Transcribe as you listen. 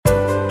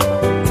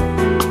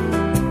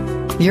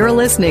You're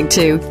listening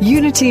to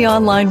Unity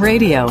Online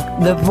Radio,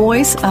 the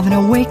voice of an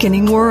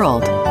awakening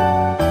world.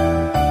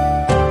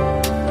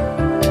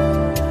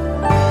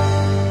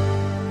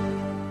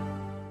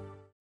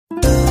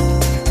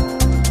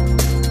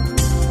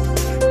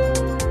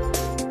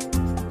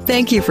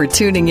 Thank you for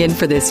tuning in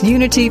for this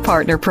Unity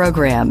Partner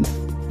Program.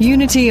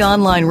 Unity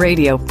Online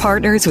Radio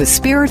partners with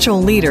spiritual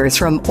leaders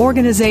from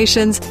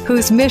organizations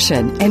whose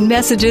mission and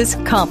messages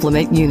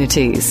complement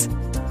Unity's.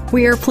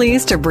 We are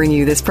pleased to bring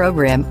you this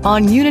program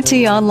on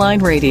Unity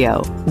Online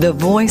Radio, the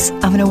voice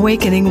of an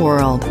awakening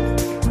world.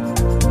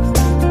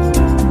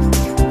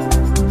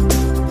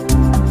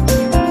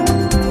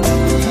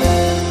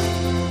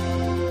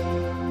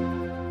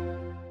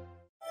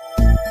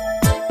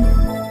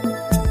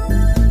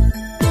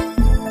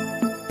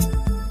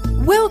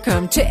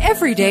 Welcome to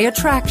Everyday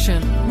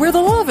Attraction, where the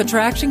law of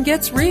attraction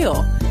gets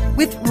real,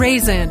 with Ray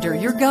Zander,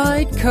 your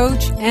guide,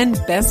 coach, and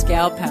best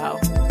gal pal.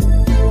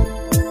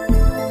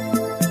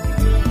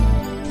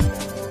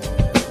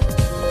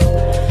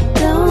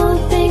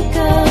 Don't think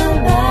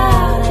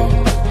about it,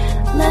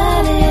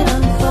 let it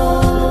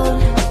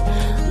unfold,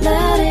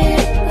 let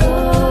it go.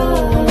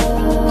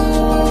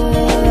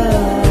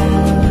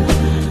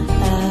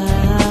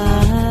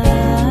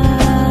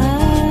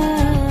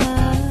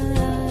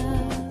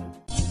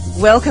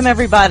 Welcome,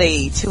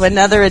 everybody, to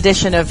another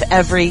edition of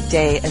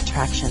Everyday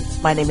Attraction.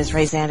 My name is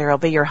Ray Zander. I'll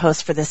be your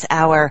host for this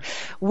hour.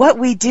 What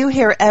we do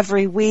here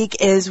every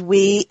week is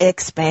we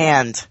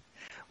expand.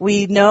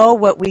 We know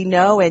what we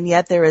know, and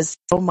yet there is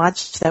so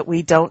much that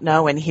we don't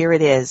know, and here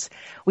it is.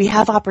 We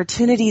have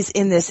opportunities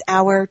in this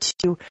hour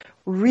to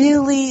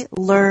really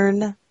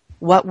learn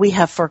what we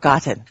have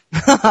forgotten,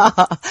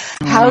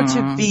 how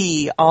to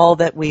be all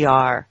that we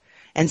are.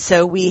 And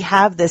so we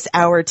have this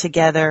hour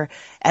together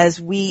as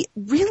we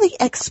really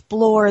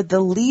explore the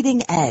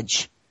leading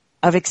edge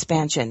of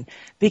expansion,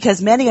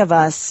 because many of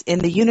us in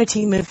the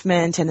Unity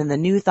movement and in the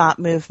New Thought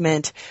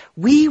movement,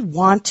 we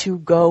want to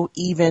go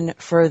even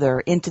further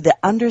into the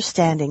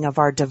understanding of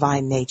our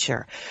divine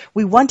nature.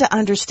 We want to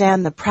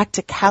understand the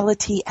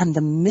practicality and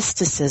the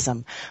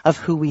mysticism of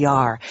who we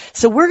are.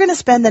 So we're going to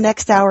spend the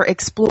next hour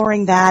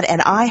exploring that,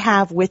 and I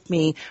have with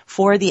me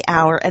for the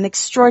hour an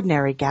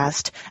extraordinary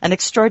guest, an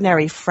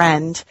extraordinary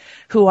friend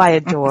who I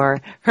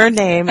adore. Her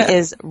name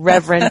is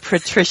Reverend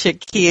Patricia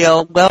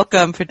Keel.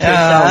 Welcome,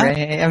 Patricia. Oh,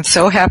 Ray, I'm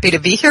so happy to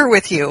be here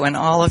with you and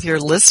all of your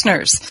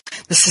listeners.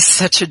 This is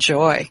such a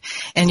joy.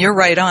 And you're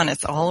right on.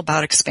 It's all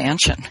about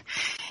expansion.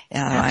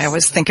 I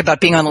always think about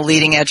being on the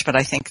leading edge, but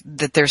I think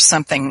that there's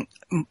something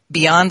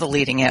beyond the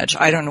leading edge.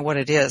 I don't know what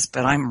it is,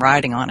 but I'm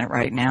riding on it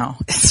right now.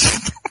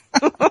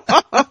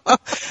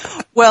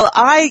 Well,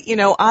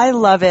 I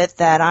love it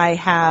that I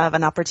have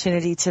an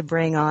opportunity to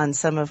bring on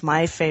some of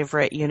my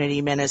favorite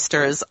Unity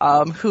ministers,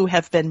 who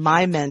have been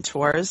my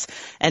mentors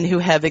and who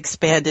have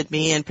expanded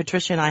me. And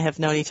Patricia and I have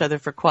known each other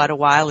for quite a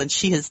while, and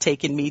she has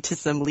taken me to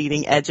some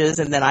leading edges,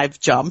 and then I've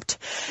jumped.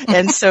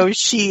 And so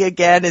she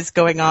again is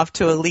going off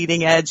to a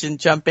leading edge and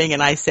jumping,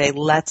 and I say,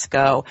 let's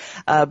go.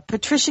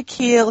 Patricia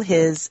Keel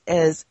has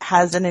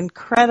an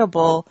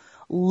incredible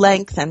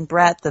length and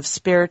breadth of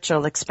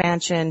spiritual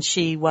expansion.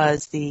 She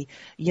was the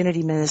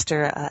Unity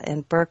minister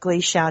in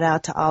Berkeley. Shout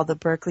out to all the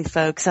Berkeley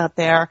folks out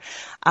there.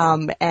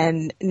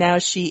 And now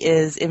she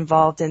is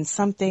involved in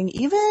something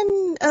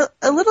even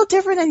a little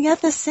different and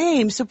yet the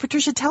same. So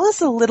Patricia, tell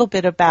us a little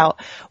bit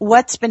about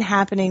what's been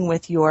happening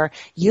with your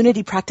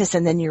Unity practice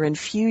and then your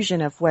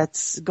infusion of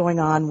what's going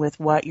on with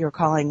what you're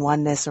calling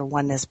oneness or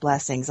oneness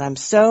blessings. I'm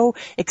so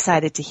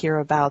excited to hear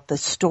about the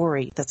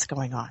story that's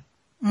going on.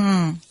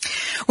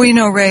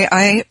 Well, Ray,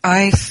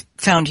 I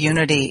found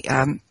Unity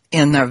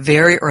in the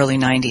very early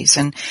 90s,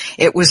 and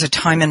it was a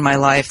time in my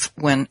life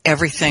when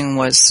everything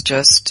was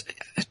just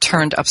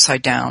turned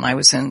upside down. I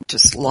was in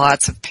just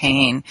lots of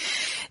pain,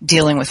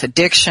 dealing with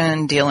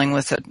addiction, dealing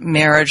with a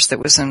marriage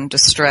that was in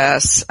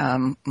distress.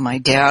 My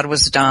dad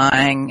was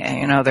dying,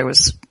 there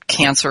was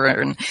cancer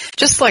and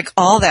just like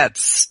all that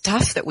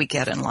stuff that we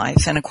get in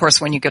life. And of course,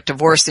 when you get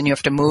divorced and you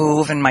have to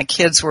move, and my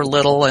kids were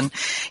little, and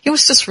it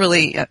was just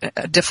really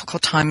a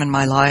difficult time in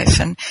my life.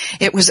 And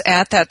it was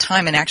at that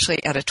time, and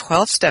actually at a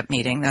 12-step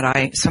meeting,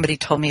 that somebody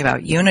told me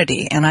about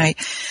Unity. And I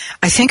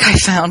think I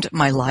found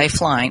my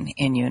lifeline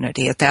in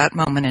Unity. At that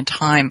moment in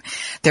time,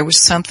 there was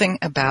something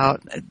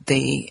about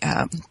the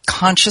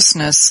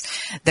consciousness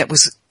that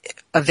was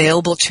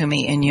available to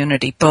me in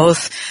Unity,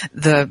 both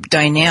the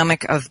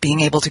dynamic of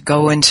being able to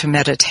go into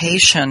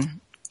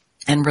meditation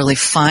and really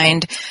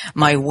find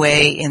my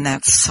way in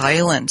that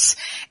silence,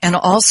 and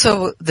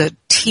also the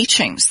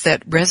teachings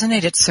that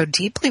resonated so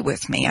deeply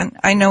with me. And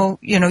I know,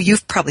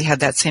 you've probably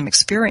had that same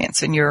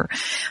experience in your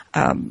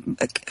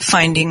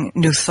finding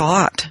new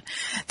thought,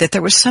 that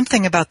there was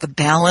something about the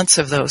balance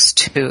of those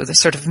two, the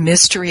sort of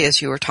mystery,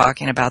 as you were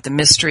talking about, the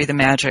mystery, the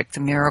magic, the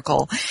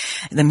miracle,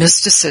 the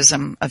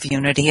mysticism of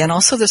Unity, and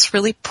also this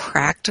really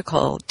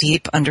practical,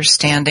 deep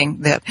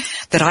understanding that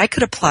I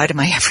could apply to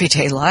my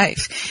everyday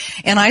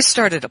life. And I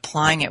started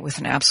applying it with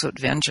an absolute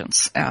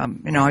vengeance. I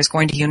was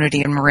going to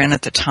Unity in Marin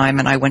at the time,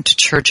 and I went to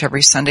church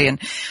every Sunday. And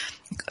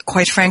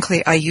quite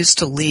frankly, I used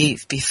to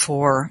leave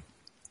before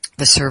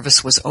the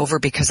service was over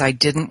because I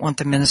didn't want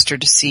the minister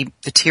to see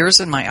the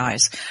tears in my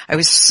eyes. I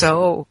was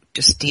so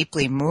just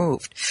deeply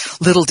moved.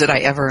 Little did I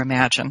ever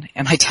imagine,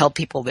 and I tell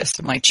people this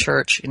in my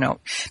church,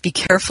 be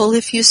careful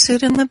if you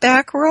sit in the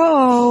back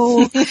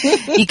row.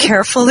 Be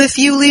careful if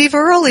you leave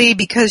early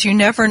because you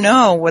never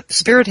know what the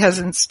Spirit has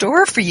in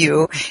store for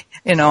you.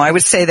 I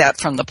would say that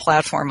from the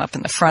platform up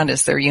in the front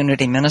as their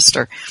unity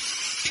minister.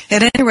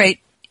 At any rate,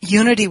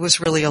 unity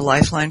was really a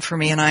lifeline for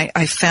me, and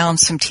I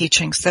found some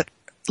teachings that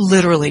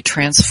literally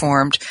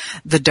transformed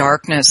the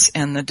darkness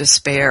and the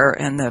despair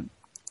and the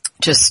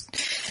just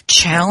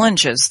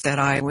challenges that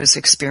I was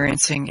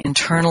experiencing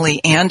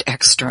internally and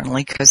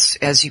externally, because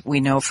as we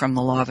know from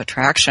the law of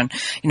attraction,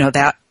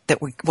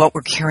 what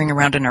we're carrying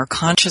around in our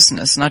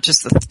consciousness, not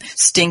just the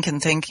stinking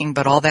thinking,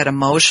 but all that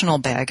emotional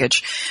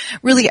baggage,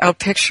 really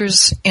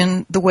outpictures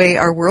in the way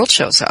our world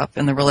shows up,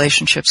 in the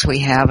relationships we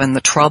have, and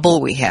the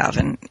trouble we have,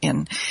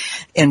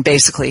 and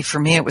basically, for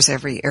me, it was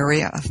every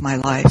area of my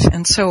life.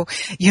 And so,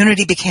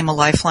 unity became a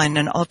lifeline,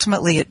 and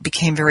ultimately, it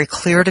became very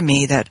clear to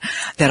me that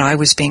I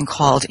was being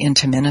called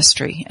into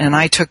ministry. And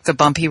I took the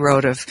bumpy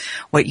road of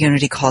what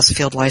unity calls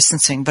field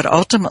licensing, but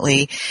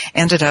ultimately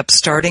ended up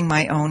starting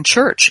my own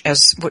church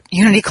as what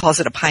unity calls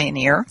it, a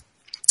pioneer.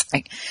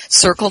 I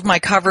circled my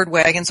covered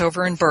wagons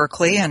over in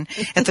Berkeley, and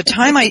at the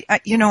time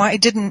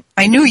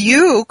I knew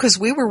you because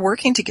we were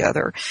working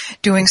together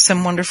doing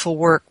some wonderful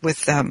work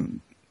with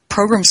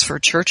programs for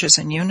churches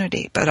and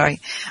unity, but I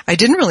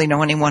didn't really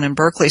know anyone in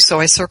Berkeley, so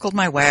I circled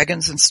my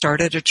wagons and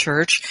started a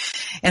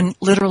church. And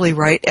literally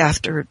right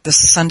after the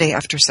Sunday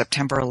after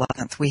September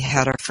 11th, we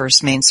had our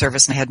first main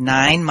service, and I had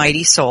 9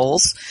 mighty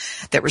souls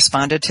that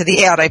responded to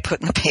the ad I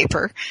put in the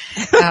paper.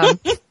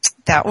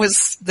 That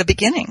was the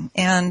beginning,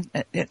 and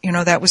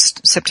that was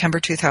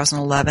September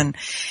 2011.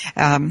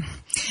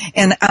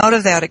 And out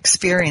of that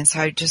experience,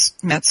 I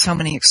just met so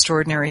many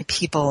extraordinary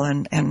people,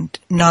 and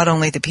not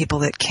only the people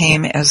that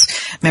came as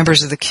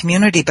members of the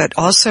community, but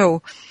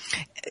also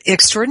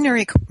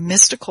extraordinary,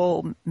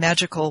 mystical,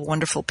 magical,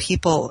 wonderful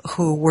people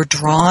who were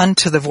drawn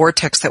to the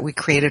vortex that we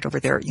created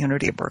over there at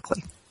Unity of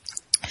Berkeley.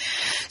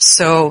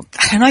 So,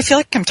 and I feel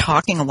like I'm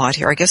talking a lot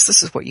here. I guess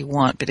this is what you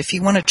want, but if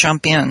you want to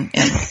jump in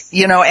and,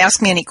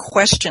 ask me any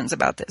questions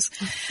about this,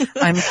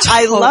 I'm totally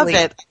I love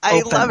it.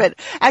 I open. love it.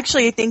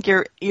 Actually, I think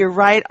you're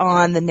right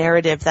on the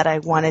narrative that I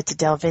wanted to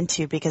delve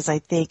into, because I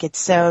think it's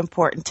so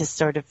important to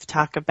sort of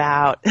talk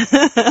about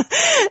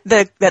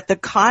that the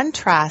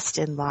contrast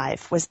in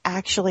life was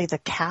actually the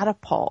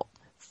catapult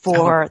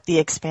for the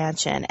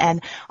expansion.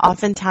 And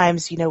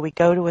oftentimes, we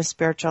go to a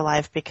spiritual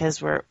life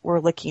because we're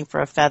looking for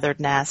a feathered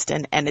nest,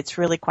 and it's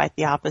really quite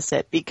the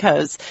opposite,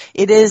 because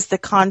it is the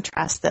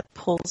contrast that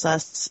pulls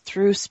us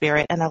through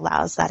spirit and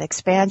allows that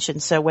expansion.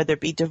 So whether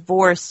it be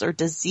divorce or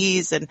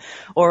disease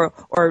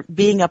or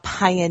being a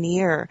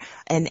pioneer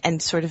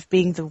and sort of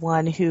being the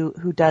one who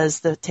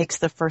takes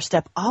the first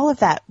step, all of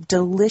that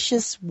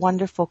delicious,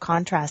 wonderful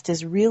contrast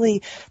is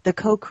really the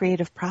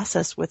co-creative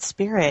process with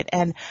spirit.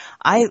 And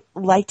I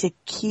like to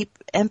keep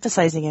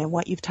emphasizing, and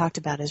what you've talked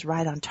about is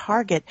right on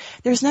target.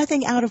 There's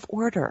nothing out of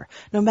order.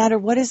 No matter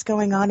what is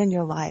going on in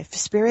your life,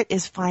 Spirit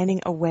is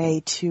finding a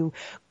way to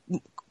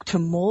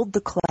mold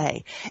the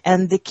clay.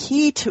 And the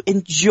key to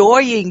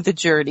enjoying the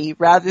journey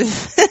rather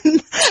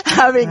than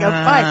having a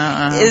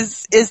fight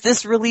is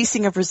this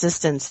releasing of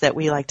resistance that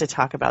we like to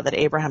talk about, that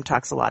Abraham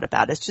talks a lot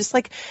about. It's just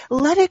like,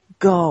 let it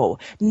go.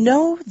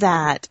 Know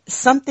that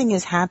something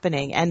is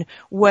happening. And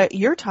what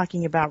you're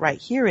talking about right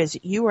here is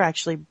you were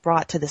actually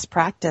brought to this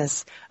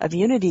practice of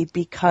unity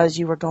because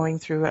you were going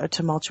through a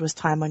tumultuous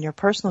time on your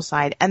personal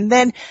side. And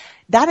then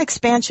that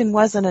expansion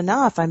wasn't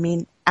enough. I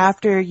mean,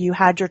 after you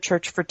had your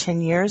church for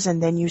 10 years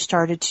and then you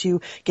started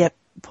to get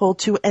pulled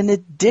to an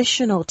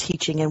additional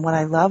teaching. And what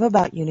I love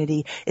about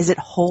unity is it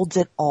holds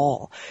it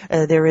all.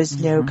 There is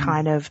no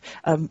kind of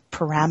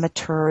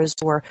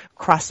parameters or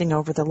crossing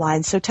over the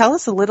line. So tell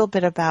us a little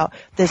bit about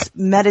this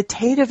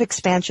meditative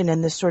expansion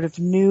and this sort of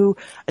new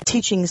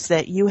teachings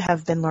that you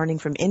have been learning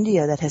from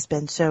India that has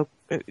been so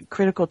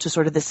critical to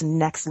sort of this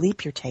next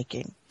leap you're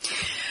taking.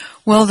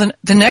 Well,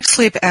 the next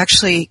leap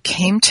actually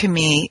came to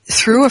me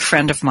through a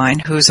friend of mine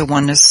who's a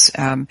oneness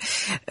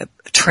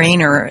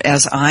trainer,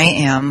 as I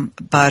am,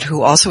 but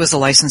who also is a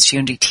licensed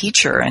unity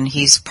teacher, and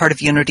he's part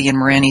of Unity in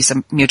Marin. He's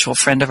a mutual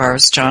friend of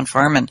ours, John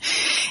Farman.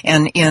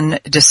 And in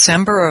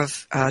December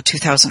of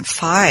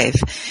 2005,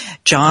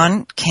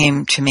 John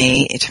came to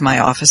me, to my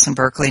office in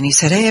Berkeley, and he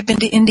said, "Hey, I've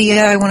been to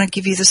India. I want to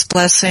give you this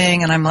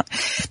blessing." And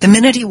the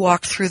minute he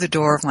walked through the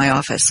door of my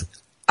office,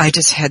 I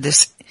just had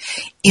this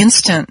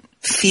instant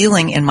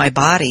feeling in my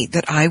body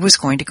that I was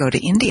going to go to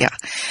India,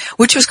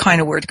 which was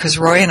kind of weird because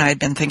Roy and I had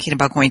been thinking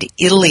about going to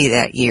Italy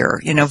that year,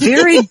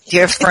 very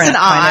different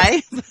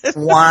kind of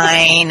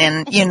wine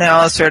and,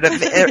 sort of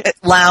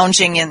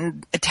lounging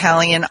in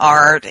Italian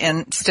art,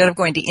 and instead of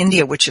going to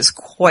India, which is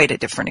quite a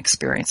different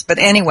experience. But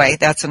anyway,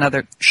 that's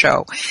another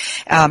show.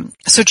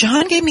 So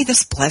John gave me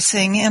this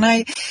blessing, and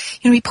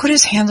he put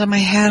his hands on my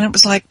head, and it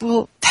was like,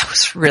 well, that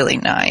was really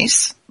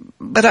nice.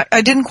 but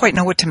I didn't quite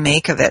know what to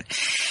make of it.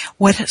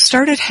 What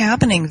started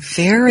happening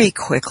very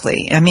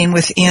quickly, I mean,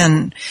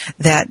 within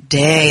that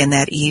day and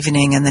that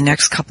evening and the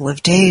next couple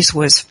of days,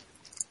 was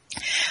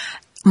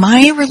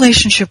my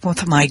relationship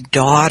with my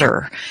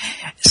daughter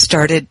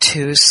started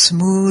to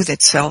smooth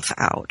itself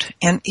out.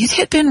 And it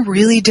had been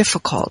really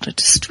difficult.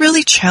 It's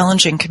really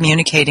challenging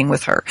communicating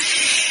with her.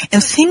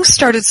 And things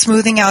started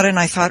smoothing out, and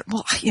I thought,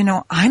 well,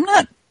 I'm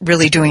not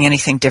really doing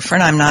anything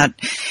different. I'm not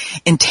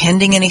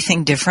intending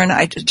anything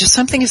different. Just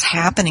something is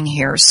happening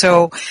here.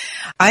 So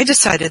I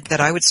decided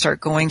that I would start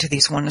going to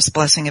these Oneness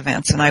Blessing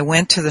events, and I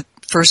went to the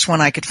first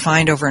one I could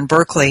find over in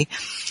Berkeley.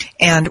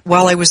 And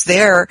while I was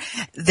there,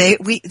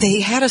 they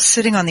had us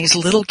sitting on these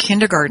little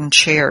kindergarten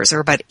chairs. There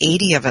were about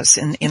 80 of us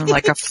in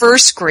like a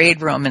first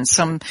grade room in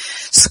some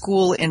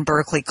school in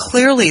Berkeley.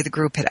 Clearly the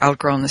group had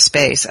outgrown the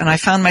space, and I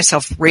found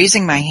myself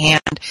raising my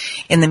hand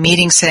in the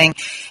meeting saying,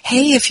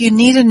 hey, if you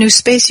need a new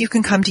space, you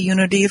can come to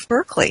Unity of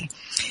Berkeley.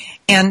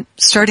 And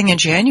starting in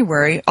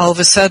January, all of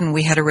a sudden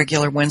we had a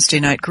regular Wednesday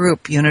night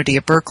group, Unity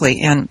of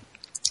Berkeley, and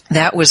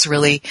that was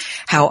really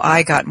how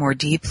I got more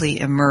deeply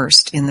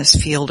immersed in this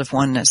field of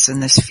oneness, in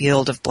this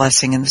field of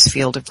blessing, in this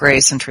field of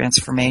grace and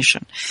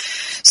transformation.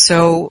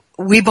 So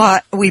we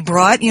brought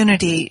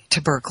Unity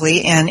to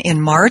Berkeley, and in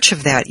March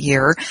of that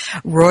year,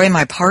 Roy,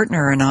 my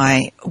partner, and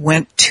I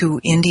went to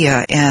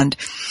India and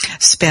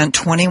spent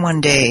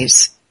 21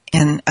 days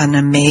in an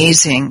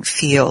amazing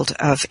field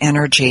of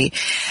energy,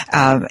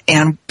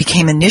 and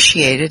became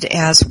initiated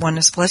as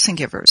Oneness Blessing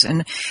Givers.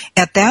 And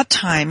at that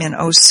time, in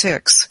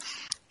 2006,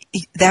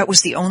 that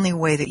was the only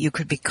way that you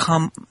could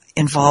become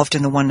involved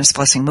in the Oneness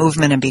Blessing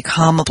movement and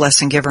become a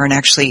blessing giver and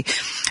actually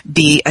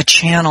be a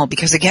channel,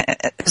 because again,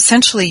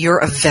 essentially you're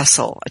a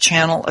vessel, a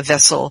channel, a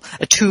vessel,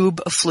 a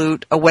tube, a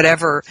flute, a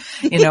whatever,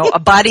 a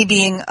body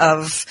being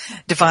of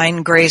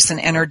divine grace and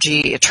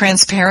energy, a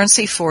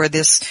transparency for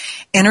this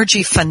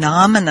energy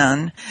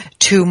phenomenon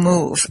to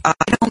move. I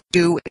don't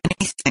do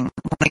anything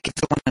when I give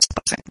the Oneness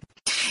Blessing.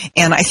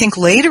 And I think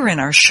later in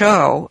our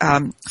show,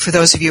 for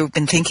those of you who've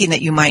been thinking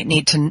that you might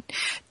need to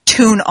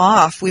tune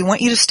off, we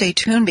want you to stay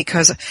tuned,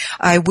 because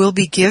I will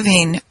be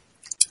giving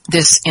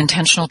this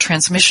intentional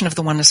transmission of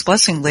the Oneness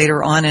Blessing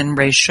later on in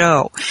Ray's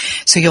show.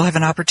 So you'll have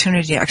an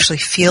opportunity to actually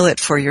feel it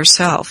for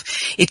yourself.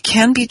 It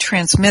can be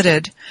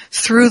transmitted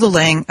through the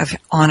laying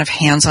on of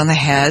hands on the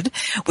head,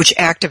 which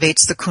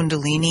activates the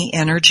Kundalini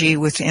energy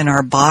within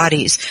our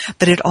bodies,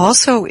 but it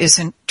also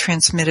is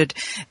transmitted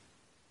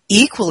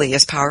equally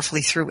as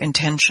powerfully through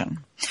intention.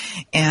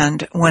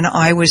 And when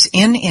I was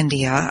in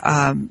India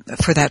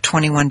for that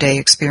 21-day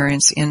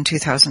experience in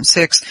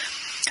 2006,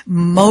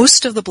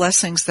 most of the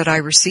blessings that I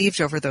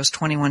received over those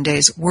 21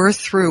 days were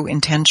through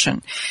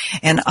intention.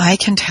 And I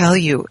can tell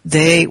you,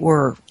 they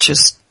were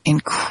just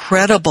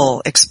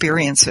incredible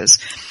experiences.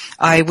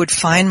 I would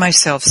find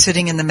myself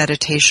sitting in the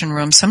meditation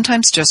room,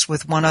 sometimes just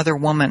with one other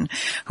woman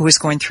who was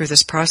going through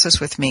this process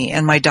with me.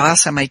 And my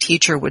dasa, my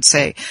teacher, would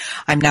say,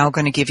 I'm now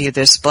going to give you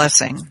this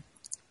blessing.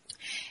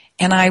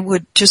 And I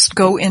would just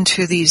go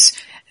into these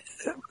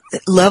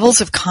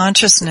levels of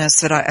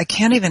consciousness that I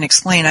can't even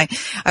explain.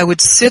 I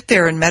would sit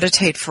there and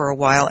meditate for a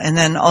while, and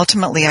then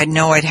ultimately I'd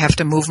know I'd have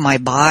to move my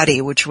body,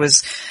 it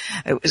was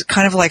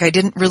kind of like I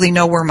didn't really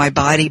know where my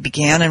body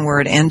began and where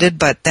it ended,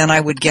 but then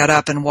I would get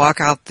up and walk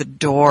out the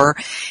door,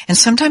 and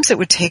sometimes it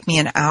would take me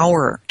an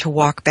hour to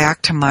walk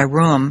back to my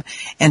room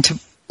and to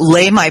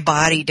lay my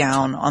body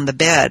down on the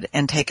bed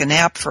and take a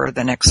nap for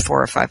the next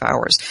 4 or 5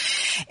 hours.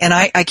 And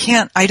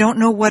I don't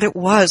know what it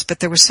was,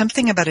 but there was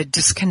something about a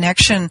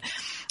disconnection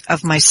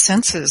of my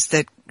senses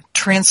that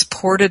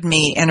transported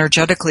me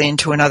energetically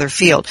into another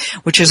field,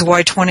 which is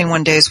why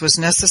 21 days was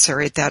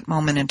necessary at that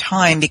moment in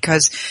time,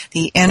 because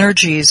the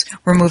energies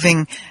were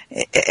moving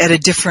at a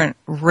different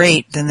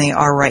rate than they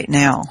are right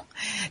now.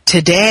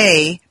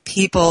 Today,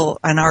 people,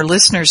 and our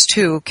listeners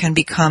too, can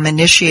become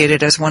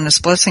initiated as Oneness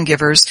Blessing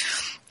Givers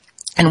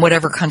in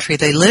whatever country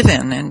they live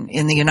in, and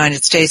in the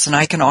United States, and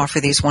I can offer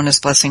these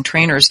Oneness Blessing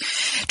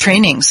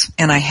trainings,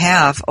 and I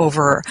have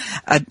over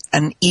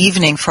an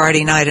evening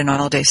Friday night and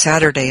all day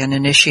Saturday, and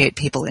initiate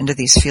people into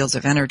these fields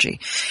of energy.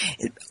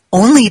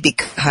 Only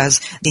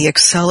because the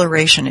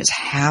acceleration is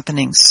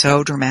happening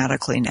so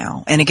dramatically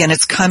now. And again,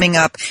 it's coming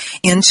up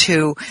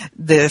into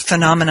the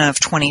phenomena of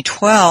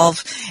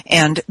 2012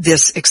 and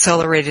this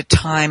accelerated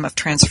time of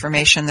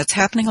transformation that's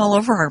happening all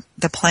over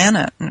the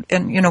planet.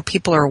 And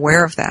people are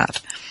aware of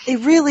that.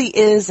 It really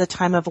is a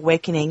time of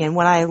awakening. And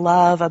what I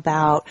love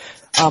about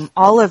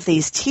all of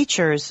these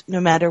teachers, no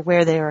matter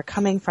where they are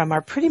coming from,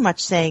 are pretty much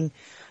saying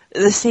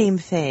the same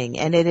thing,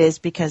 and it is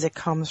because it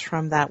comes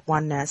from that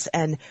oneness.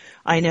 And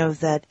I know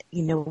that,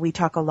 we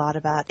talk a lot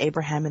about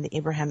Abraham and the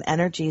Abraham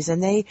energies,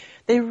 and they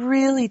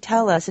really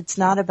tell us it's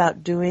not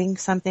about doing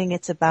something,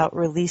 it's about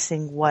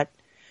releasing what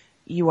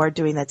you are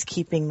doing that's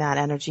keeping that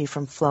energy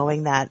from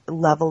flowing, that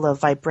level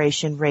of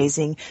vibration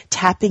raising,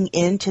 tapping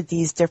into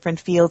these different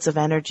fields of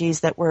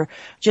energies that we're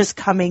just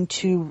coming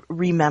to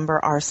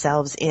remember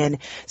ourselves in.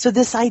 So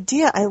this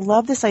idea, I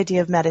love this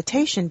idea of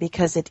meditation,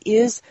 because it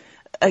is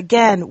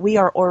again, we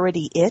are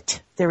already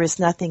it. There is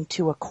nothing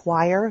to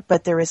acquire,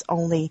 but there is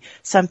only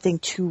something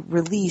to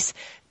release.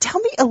 Tell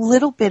me a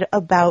little bit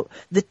about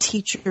the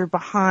teacher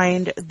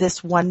behind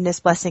this Oneness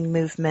Blessing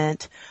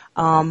movement,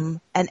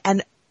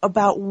 and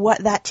about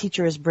what that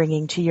teacher is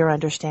bringing to your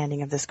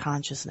understanding of this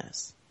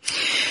consciousness.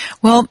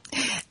 Well,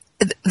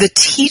 the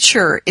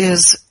teacher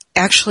is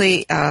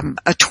actually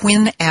a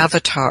twin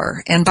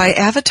avatar. And by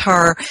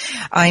avatar,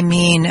 I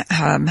mean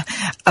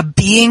a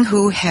being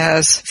who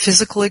has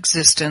physical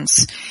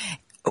existence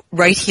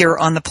right here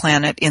on the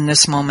planet in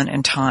this moment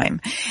in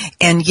time.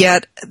 And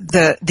yet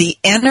the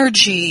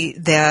energy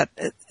that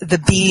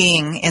the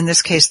being, in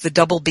this case the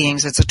double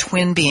beings, it's a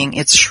twin being,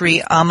 it's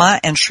Sri Ama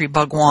and Sri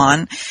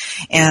Bhagwan,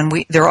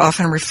 and they're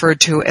often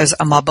referred to as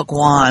Ama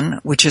Bhagwan,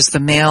 which is the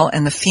male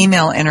and the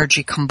female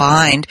energy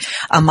combined.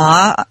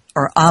 Ama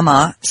or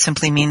Ama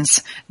simply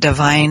means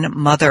divine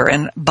mother,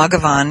 and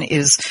Bhagavan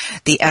is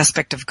the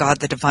aspect of God,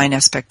 the divine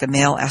aspect, the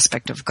male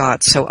aspect of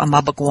God. So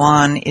Ama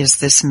Bhagwan is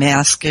this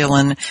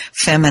masculine,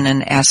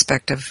 feminine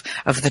aspect of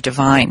the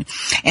divine.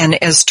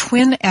 And as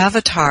twin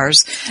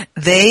avatars,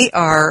 they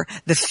are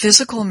the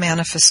physical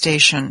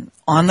manifestation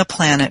on the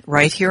planet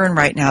right here and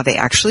right now. They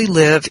actually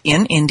live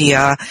in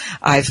India.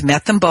 I've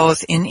met them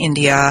both in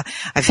India.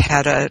 I've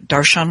had a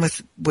darshan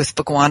with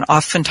Bhagwan,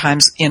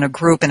 oftentimes in a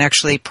group and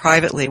actually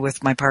privately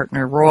with my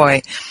partner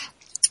Roy.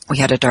 We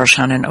had a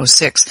darshan in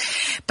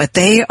 2006. But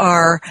they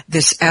are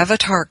this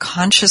avatar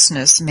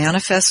consciousness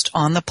manifest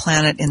on the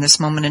planet in this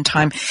moment in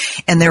time.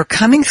 And they're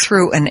coming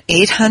through an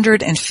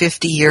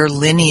 850-year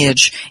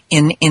lineage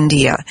in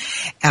India,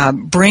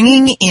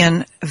 bringing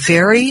in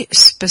very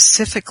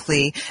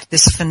specifically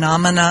this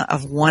phenomena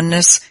of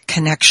oneness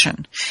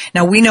connection.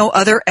 Now, we know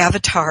other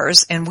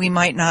avatars, and we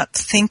might not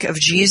think of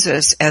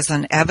Jesus as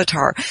an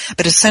avatar,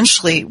 but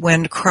essentially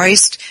when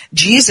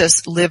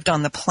Jesus lived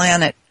on the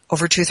planet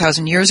over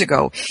 2,000 years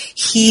ago,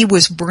 he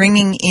was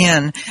bringing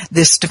in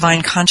this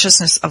divine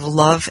consciousness of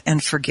love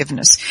and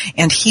forgiveness.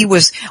 And he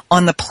was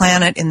on the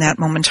planet in that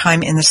moment in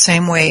time in the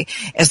same way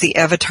as the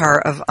avatar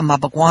of Ama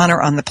Bhagwan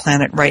are on the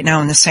planet right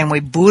now, in the same way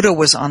Buddha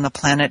was on the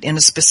planet in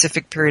a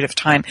specific period of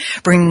time,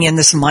 bringing in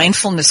this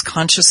mindfulness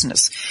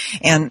consciousness.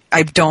 And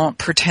I don't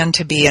pretend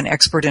to be an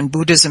expert in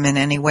Buddhism in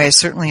any way. I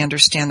certainly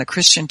understand the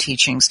Christian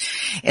teachings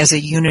as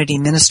a unity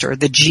minister,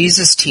 the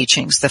Jesus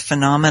teachings, the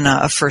phenomena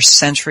of first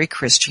century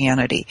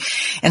Christianity.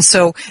 And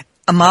so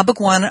Ama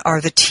Bhagwan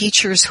are the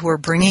teachers who are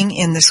bringing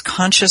in this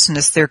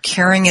consciousness. They're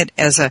carrying it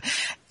as a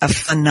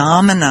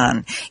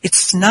phenomenon.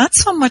 It's not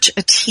so much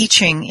a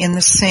teaching in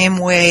the same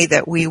way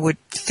that we would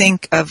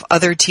think of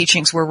other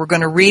teachings where we're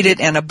going to read it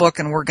in a book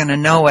and we're going to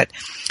know it,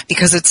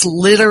 because it's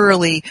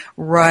literally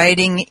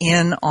riding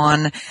in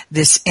on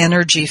this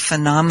energy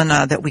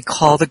phenomena that we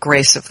call the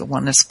grace of the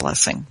Oneness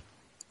Blessing.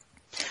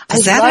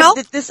 Does that help?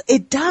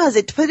 It does.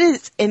 It puts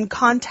it in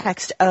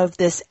context of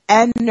this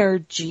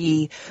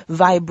energy,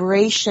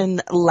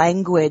 vibration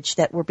language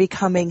that we're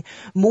becoming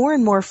more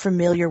and more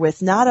familiar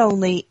with, not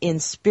only in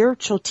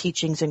spiritual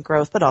teachings and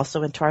growth, but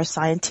also into our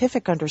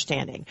scientific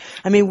understanding.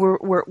 I mean,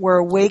 we're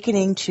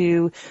awakening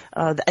to,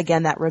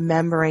 again, that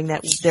remembering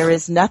that there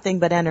is nothing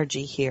but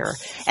energy here,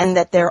 and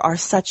that there are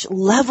such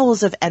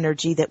levels of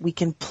energy that we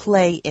can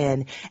play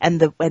in.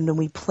 And when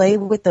we play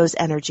with those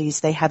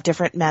energies, they have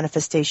different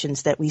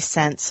manifestations that we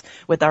sense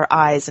with our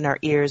eyes and our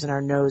ears and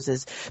our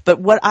noses. But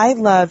what I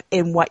love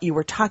in what you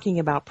were talking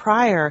about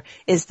prior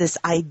is this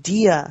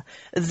idea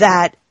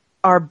that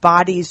our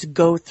bodies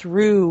go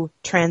through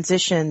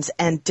transitions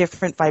and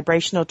different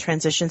vibrational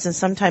transitions, and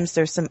sometimes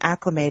there's some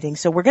acclimating.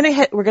 So we're going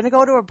to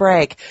go to a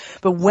break,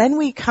 but when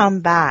we come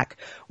back,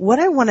 what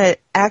I want to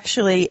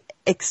actually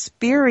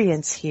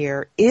experience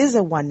here is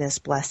a oneness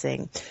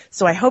blessing.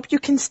 So I hope you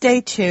can stay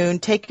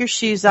tuned. Take your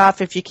shoes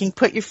off if you can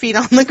put your feet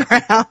on the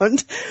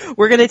ground.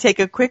 We're going to take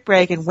a quick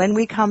break, and when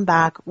we come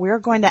back, we're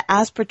going to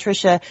ask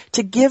Patricia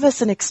to give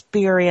us an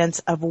experience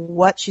of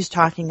what she's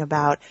talking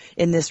about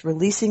in this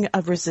releasing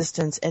of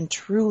resistance and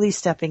truly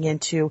stepping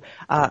into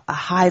a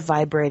high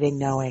vibrating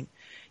knowing.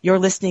 You're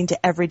listening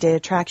to Everyday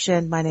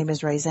Attraction. My name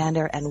is Ray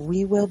Zander, and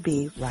we will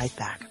be right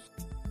back.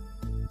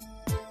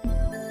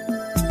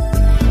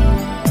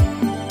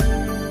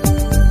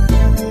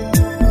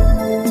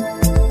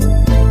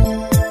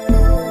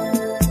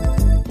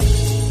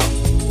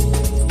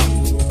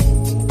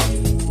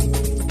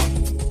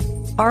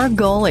 Our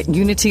goal at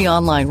Unity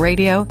Online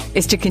Radio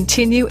is to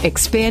continue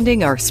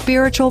expanding our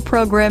spiritual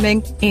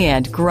programming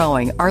and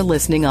growing our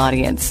listening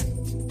audience.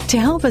 To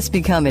help us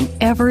become an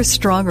ever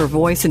stronger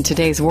voice in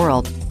today's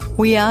world,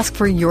 we ask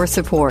for your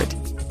support.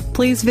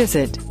 Please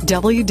visit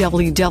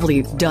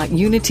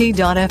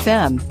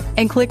www.unity.fm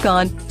and click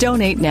on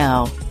Donate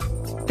Now.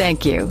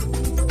 Thank you.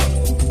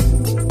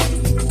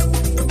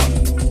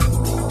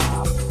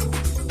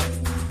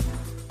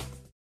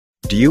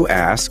 Do you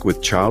ask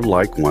with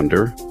childlike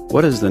wonder,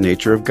 what is the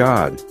nature of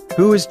God?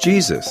 Who is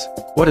Jesus?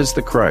 What is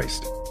the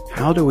Christ?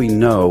 How do we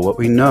know what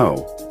we know?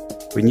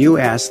 When you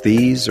ask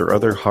these or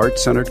other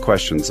heart-centered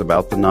questions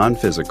about the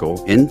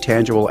non-physical,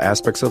 intangible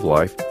aspects of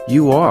life,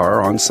 you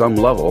are, on some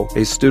level,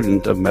 a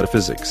student of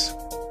metaphysics.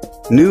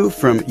 New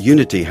from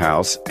Unity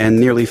House and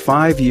nearly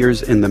 5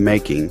 years in the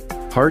making,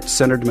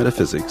 Heart-Centered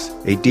Metaphysics,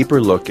 a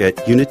deeper look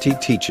at Unity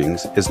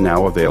teachings, is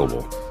now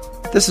available.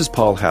 This is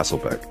Paul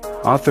Hasselbeck,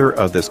 author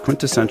of this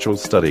quintessential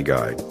study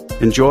guide.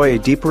 Enjoy a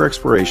deeper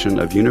exploration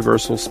of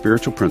universal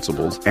spiritual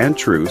principles and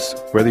truths,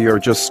 whether you're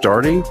just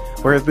starting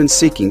or have been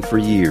seeking for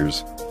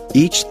years.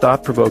 Each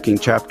thought-provoking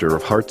chapter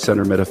of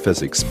Heart-Centered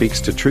Metaphysics speaks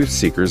to truth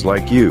seekers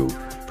like you,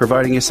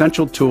 providing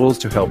essential tools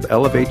to help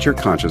elevate your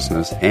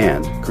consciousness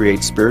and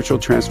create spiritual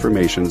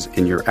transformations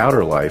in your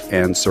outer life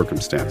and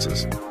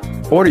circumstances.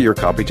 Order your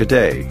copy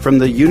today from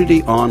the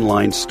Unity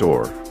online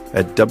store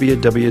at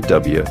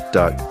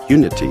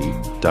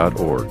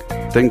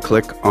www.unity.org. Then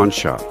click on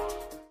Shop.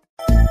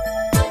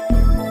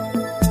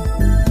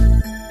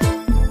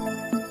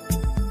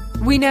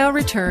 We now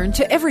return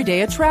to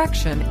Everyday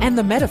Attraction and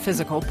the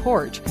Metaphysical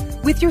Porch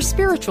with your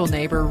spiritual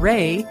neighbor,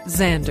 Ray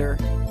Zander.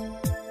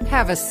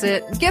 Have a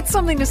sit, get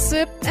something to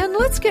sip, and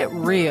let's get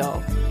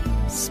real.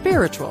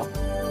 Spiritual.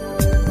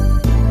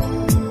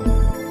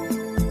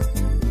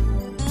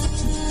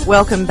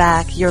 Welcome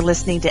back. You're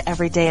listening to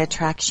Everyday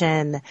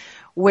Attraction,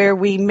 where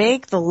we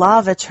make the law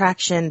of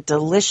attraction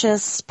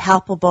delicious,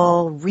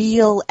 palpable,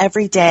 real,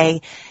 every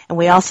day, and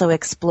we also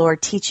explore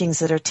teachings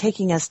that are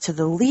taking us to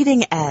the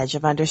leading edge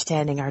of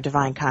understanding our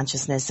divine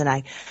consciousness.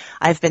 And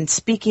I've been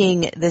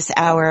speaking this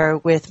hour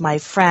with my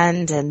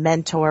friend and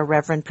mentor,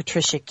 Reverend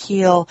Patricia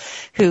Keel,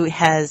 who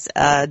has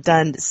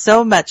done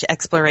so much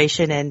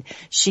exploration, and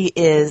she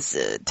is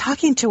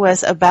talking to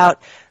us about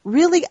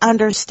really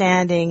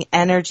understanding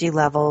energy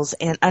levels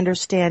and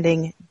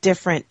understanding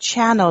different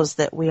channels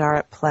that we are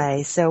at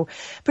play. So,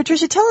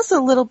 Patricia, tell us a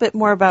little bit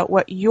more about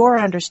what your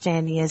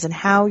understanding is and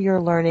how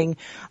you're learning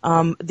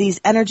these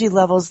energy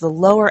levels, the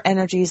lower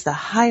energies, the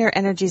higher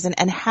energies,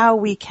 and how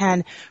we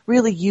can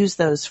really use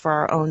those for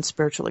our own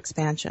spiritual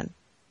expansion.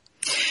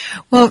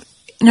 Well,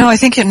 no, I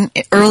think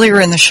earlier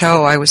in the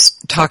show I was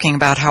talking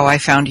about how I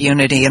found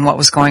unity and what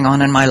was going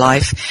on in my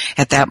life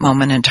at that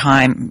moment in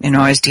time.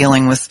 I was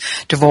dealing with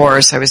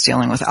divorce, I was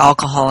dealing with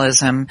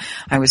alcoholism,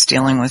 I was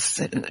dealing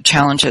with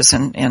challenges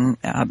in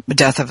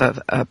death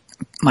of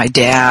my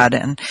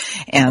dad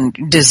and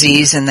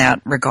disease in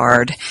that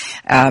regard.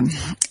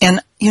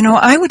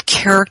 I would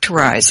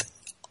characterize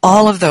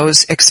all of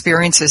those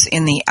experiences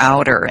in the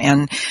outer,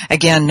 and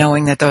again,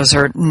 knowing that those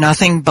are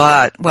nothing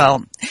but,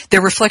 well,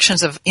 they're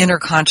reflections of inner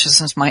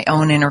consciousness, my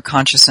own inner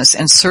consciousness,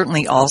 and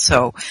certainly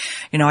also,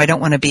 I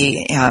don't want to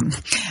be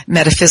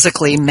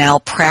metaphysically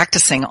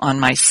malpracticing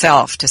on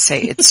myself to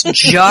say it's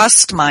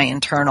just my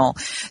internal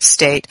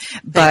state,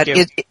 but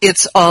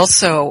it's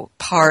also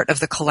part of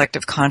the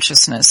collective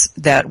consciousness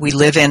that we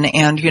live in,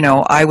 and,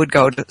 I would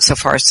go so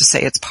far as to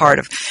say it's part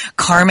of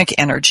karmic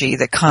energy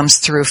that comes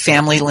through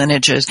family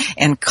lineages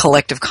and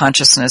collective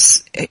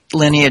consciousness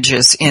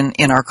lineages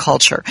in our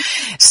culture.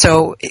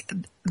 So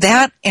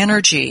that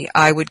energy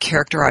I would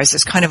characterize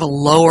as kind of a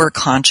lower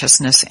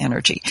consciousness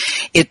energy.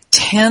 It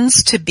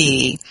tends to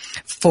be,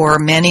 for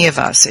many of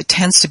us, it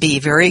tends to be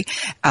very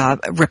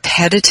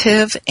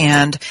repetitive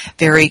and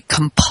very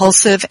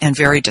compulsive and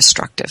very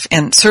destructive.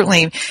 And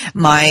certainly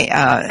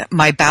my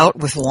bout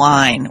with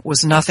wine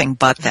was nothing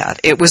but that.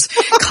 It was,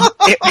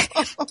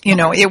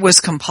 it was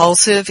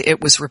compulsive,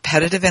 it was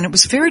repetitive, and it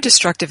was very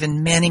destructive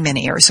in many,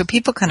 many areas. So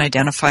people can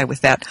identify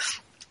with that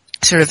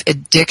sort of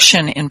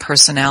addiction in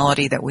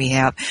personality that we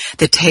have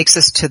that takes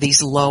us to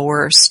these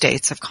lower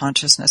states of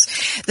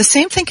consciousness. The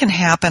same thing can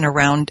happen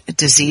around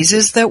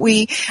diseases that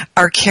we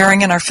are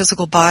carrying in our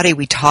physical body.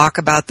 We talk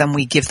about them,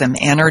 we give them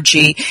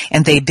energy,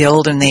 and they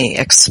build and they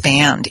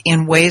expand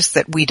in ways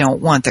that we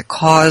don't want, that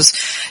cause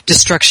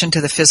destruction to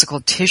the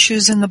physical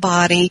tissues in the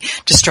body,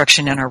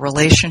 destruction in our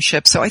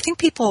relationships. So I think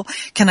people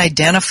can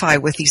identify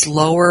with these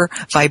lower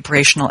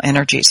vibrational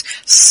energies.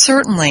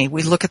 Certainly,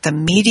 we look at the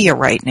media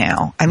right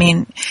now. I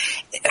mean,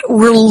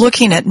 we're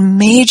looking at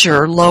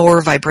major lower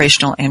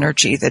vibrational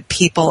energy that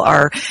people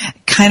are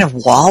kind of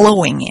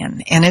wallowing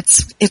in, and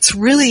it's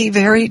really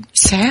very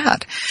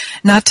sad,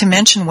 not to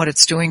mention what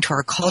it's doing to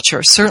our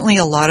culture. Certainly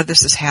a lot of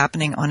this is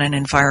happening on an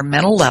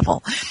environmental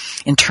level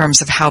in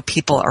terms of how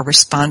people are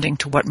responding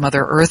to what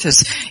Mother Earth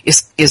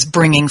is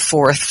bringing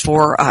forth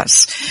for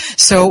us.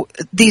 So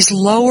these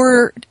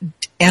lower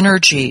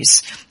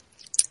energies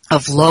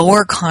of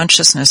lower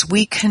consciousness,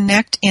 we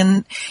connect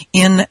in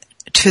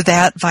to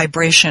that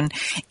vibration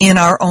in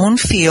our own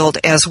field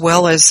as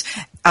well as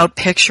out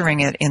picturing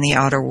it in the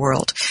outer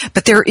world.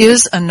 But there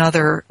is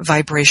another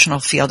vibrational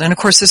field. And of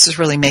course, this is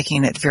really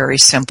making it very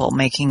simple,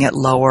 making it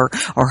lower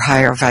or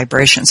higher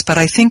vibrations. But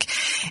I think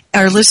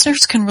our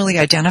listeners can really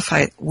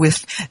identify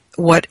with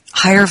what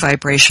higher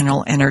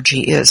vibrational energy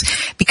is,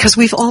 because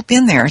we've all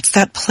been there. It's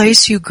that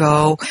place you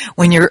go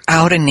when you're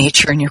out in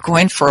nature and you're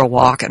going for a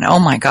walk, and oh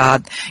my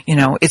God,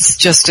 it's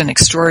just an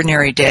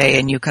extraordinary day,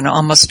 and you can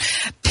almost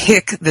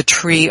pick the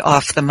tree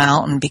off the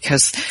mountain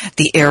because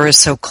the air is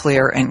so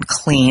clear and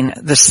clean.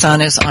 The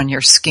sun is on your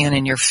skin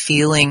and you're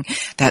feeling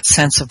that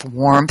sense of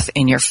warmth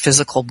in your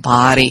physical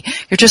body.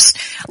 You're just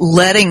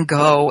letting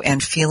go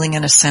and feeling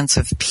in a sense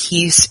of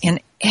peace in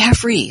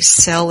every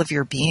cell of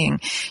your being.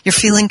 You're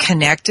feeling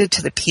connected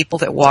to the people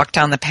that walk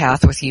down the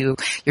path with you.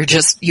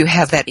 You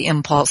have that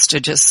impulse to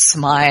just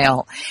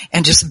smile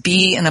and just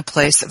be in a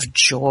place of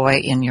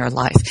joy in your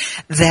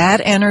life.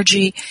 That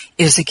energy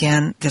is,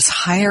 again, this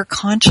higher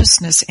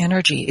consciousness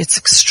energy. It's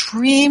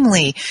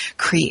extremely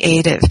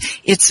creative.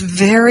 It's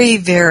very,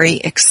 very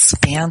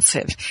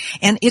expansive.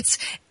 And it's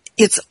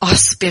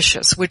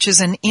auspicious, which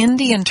is an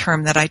Indian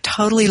term that I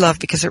totally love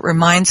because it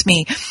reminds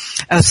me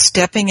of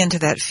stepping into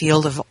that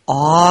field of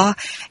awe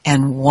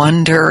and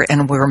wonder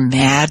and where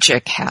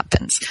magic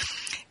happens.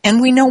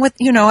 And we know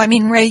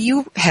Ray,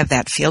 you have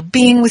that field,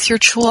 being with your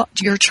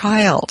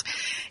child.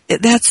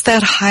 That's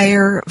that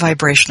higher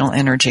vibrational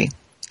energy.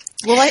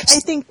 Well, I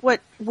think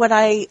what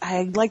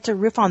I'd like to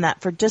riff on that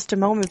for just a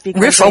moment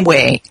because riff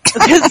away.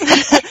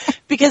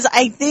 because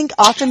I think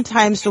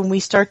oftentimes when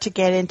we start to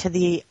get into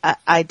the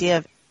idea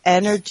of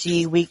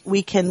energy,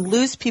 we can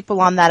lose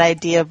people on that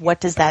idea of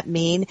what does that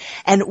mean.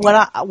 And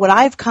what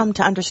I've come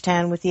to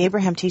understand with the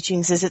Abraham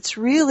teachings is it's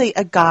really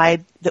a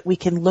guide that we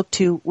can look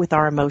to with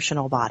our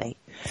emotional body.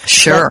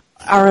 Sure.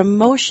 That our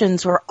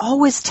emotions are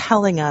always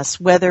telling us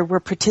whether we're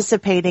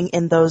participating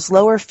in those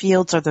lower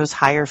fields or those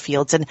higher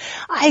fields. And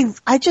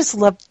I just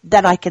love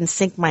that I can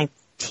sink my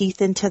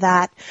teeth into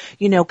that,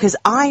 because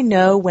I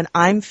know when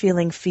I'm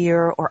feeling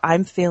fear or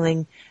I'm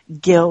feeling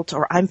guilt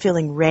or I'm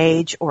feeling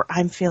rage or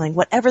I'm feeling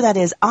whatever that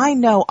is, I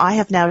know I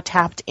have now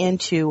tapped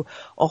into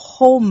a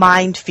whole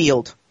mind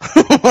field.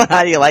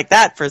 How do you like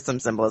that for some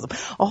symbolism?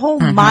 A whole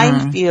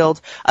mind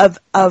field of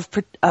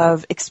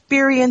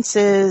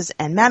experiences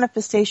and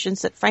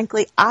manifestations that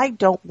frankly I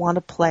don't want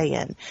to play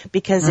in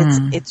because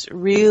it's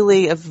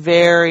really a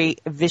very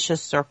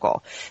vicious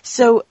circle.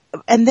 So,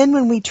 and then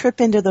when we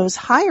trip into those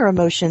higher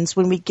emotions,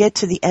 when we get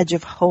to the edge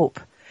of hope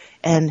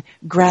and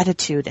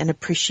gratitude and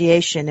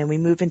appreciation, and we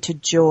move into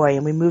joy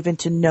and we move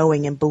into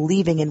knowing and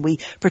believing, and we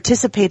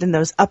participate in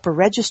those upper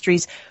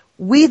registries,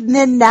 we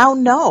then now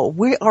know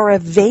we are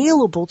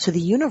available to the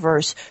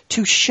universe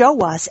to show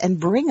us and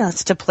bring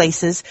us to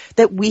places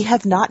that we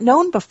have not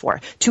known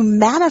before, to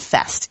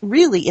manifest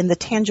really in the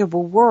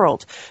tangible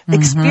world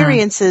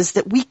experiences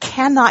that we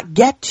cannot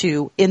get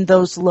to in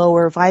those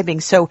lower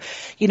vibing. So,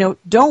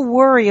 don't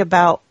worry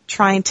about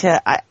trying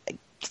to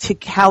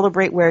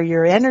calibrate where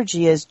your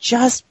energy is.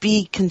 Just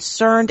be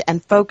concerned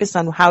and focus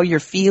on how you're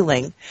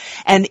feeling.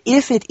 And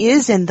if it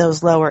is in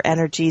those lower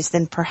energies,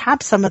 then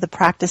perhaps some of the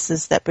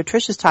practices that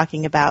Patricia's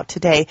talking about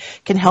today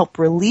can help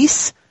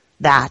release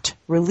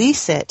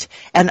it,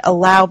 and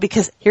allow,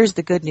 because here's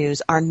the good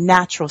news, our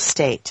natural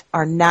state,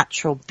 our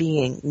natural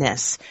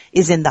beingness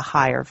is in the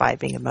higher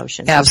vibing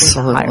emotions.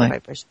 Absolutely. Higher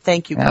vibration.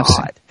 Thank you,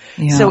 Absolutely. God.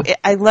 Yeah. So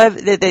I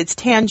love that it's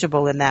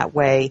tangible in that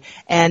way.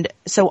 And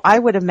so I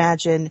would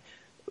imagine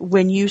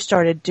when you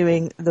started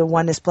doing the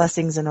oneness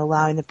blessings and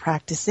allowing the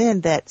practice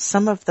in, that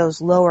some of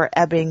those lower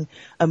ebbing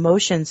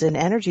emotions and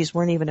energies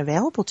weren't even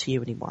available to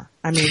you anymore.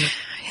 I mean,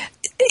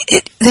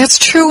 that's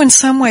true in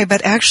some way,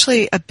 but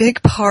actually a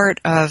big part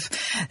of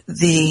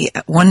the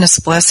oneness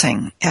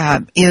blessing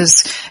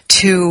is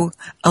to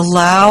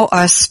allow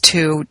us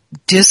to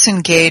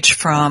disengage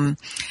from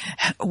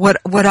what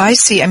I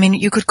see. I mean,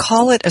 you could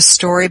call it a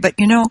story, but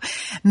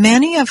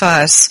many of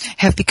us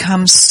have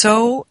become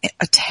so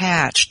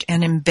attached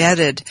and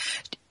embedded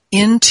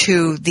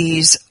into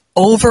these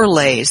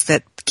overlays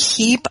that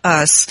keep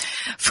us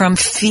from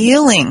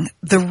feeling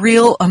the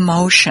real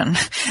emotion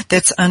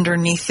that's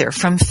underneath there,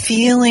 from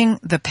feeling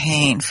the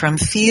pain, from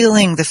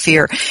feeling the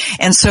fear.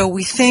 And so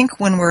we think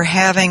when we're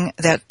having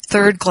that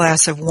third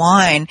glass of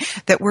wine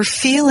that we're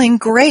feeling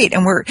great,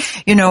 and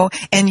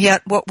and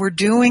yet what we're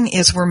doing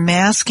is we're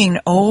masking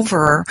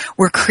over,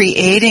 we're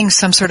creating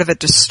some sort of a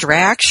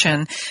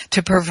distraction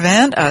to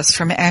prevent us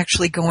from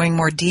actually going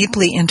more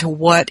deeply into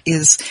what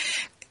is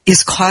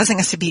causing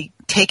us to be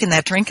taking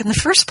that drink in the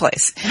first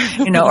place,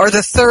 or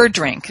the third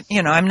drink.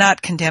 I'm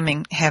not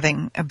condemning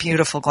having a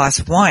beautiful glass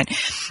of wine.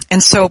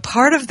 And so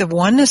part of the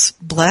oneness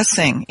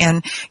blessing,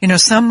 and,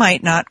 some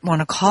might not want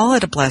to call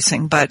it a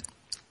blessing, but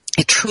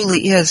it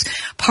truly is.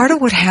 Part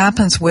of what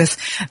happens with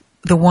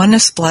the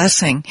oneness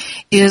blessing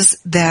is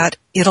that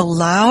it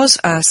allows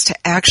us to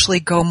actually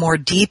go more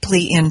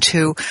deeply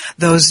into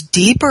those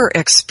deeper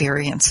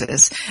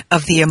experiences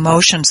of the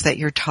emotions that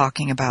you're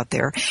talking about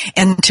there,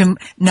 and to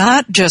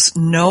not just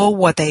know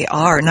what they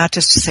are, not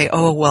just to say,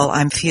 oh, well,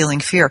 I'm feeling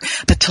fear,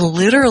 but to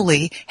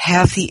literally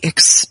have the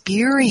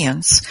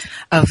experience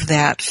of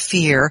that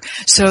fear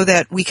so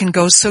that we can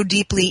go so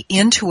deeply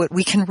into it,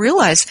 we can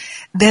realize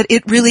that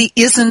it really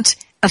isn't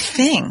a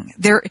thing.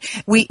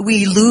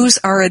 We lose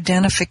our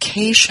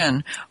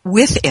identification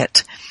with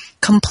it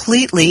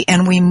completely,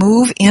 and we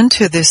move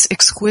into this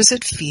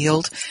exquisite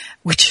field,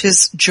 which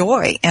is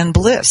joy and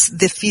bliss,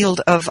 the field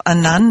of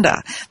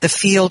Ananda, the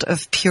field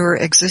of pure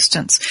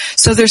existence.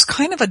 So there's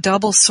kind of a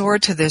double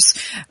sword to this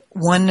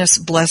oneness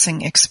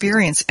blessing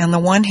experience. On the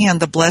one hand,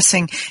 the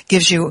blessing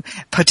gives you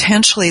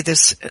potentially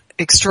this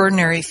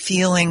extraordinary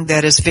feeling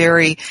that is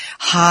very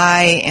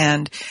high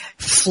and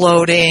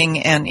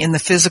floating and in the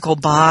physical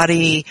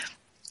body.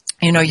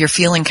 You're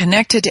feeling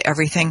connected to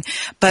everything,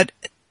 but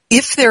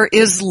if there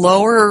is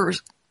lower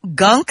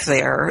gunk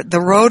there,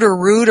 the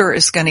rotor-rooter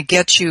is going to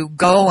get you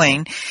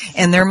going,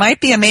 and there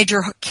might be a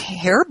major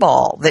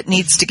hairball that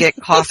needs to get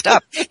coughed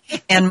up.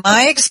 And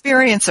my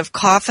experience of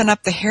coughing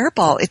up the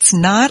hairball, it's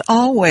not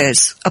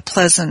always a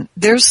pleasant,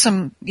 there's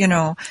some,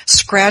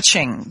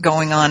 scratching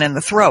going on in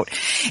the throat.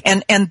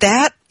 And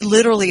that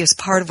literally is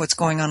part of what's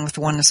going on with the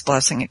Oneness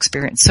Blessing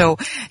experience. So,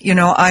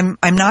 I'm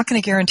not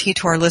going to guarantee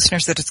to our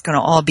listeners that it's going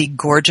to all be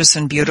gorgeous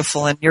and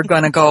beautiful and you're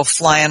going to go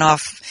flying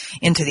off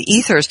into the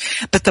ethers.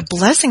 But the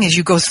blessing is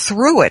you go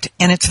through it,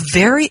 and it's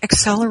very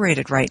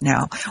accelerated right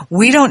now.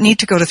 We don't need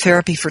to go to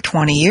therapy for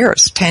 20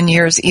 years, 10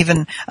 years,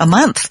 even a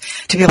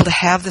month to be able to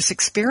have this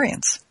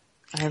experience.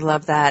 I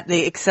love that.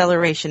 The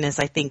acceleration is,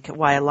 I think,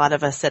 why a lot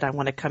of us said, I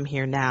want to come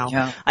here now.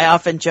 Yeah. I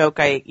often joke,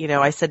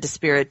 I said to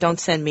Spirit, don't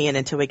send me in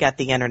until we got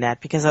the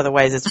internet, because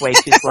otherwise it's way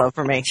too slow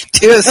for me.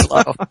 Too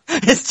slow.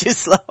 It's too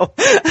slow.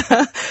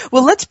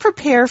 Well, let's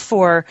prepare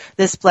for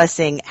this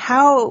blessing.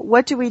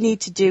 What do we need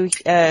to do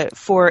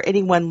for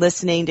anyone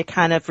listening to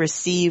kind of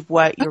receive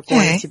what you're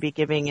going to be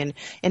giving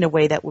in a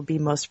way that will be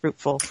most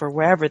fruitful for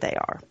wherever they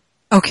are?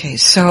 Okay,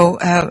 so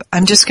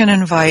I'm just going to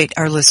invite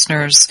our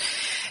listeners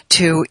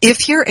to,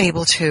 if you're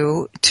able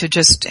to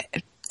just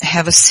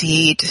have a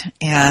seat,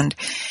 and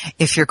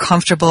if you're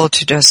comfortable,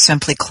 to just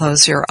simply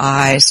close your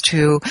eyes,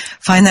 to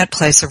find that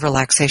place of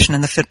relaxation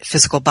in the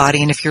physical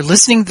body. And if you're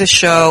listening to the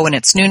show and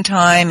it's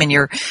noontime and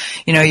you're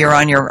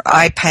on your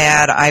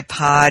iPad,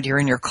 iPod, you're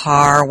in your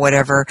car,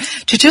 whatever,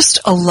 to just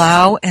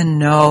allow and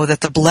know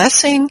that the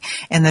blessing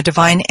and the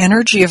divine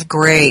energy of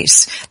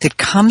grace that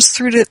comes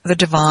through the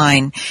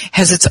divine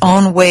has its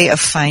own way of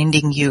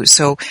finding you.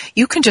 So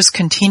you can just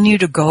continue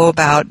to go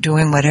about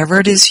doing whatever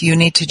it is you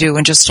need to do,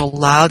 and just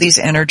allow these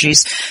energies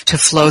to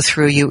flow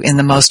through you in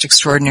the most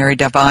extraordinary,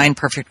 divine,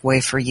 perfect way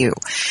for you.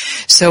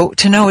 So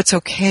to know it's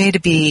okay to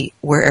be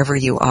wherever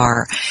you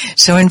are.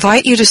 So I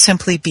invite you to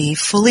simply be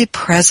fully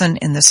present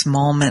in this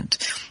moment,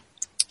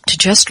 to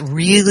just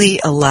really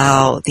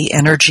allow the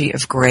energy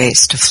of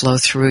grace to flow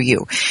through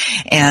you.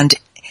 And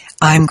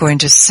I'm going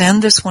to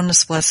send this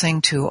Oneness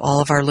Blessing to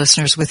all of our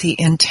listeners with the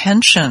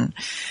intention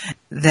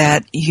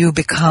that you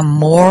become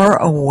more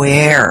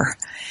aware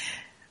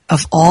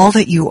of all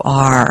that you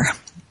are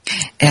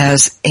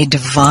as a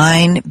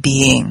divine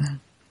being,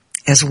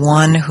 as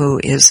one who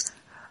is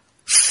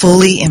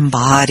fully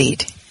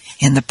embodied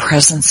in the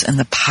presence and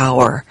the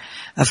power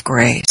of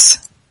grace.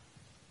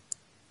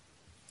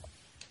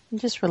 And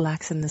just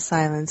relax in the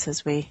silence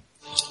as we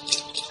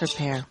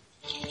prepare.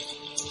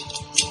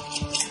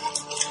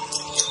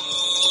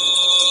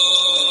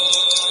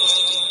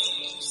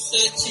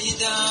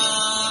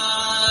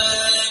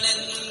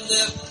 सच्चिदानंद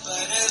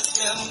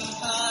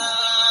परब्रह्मा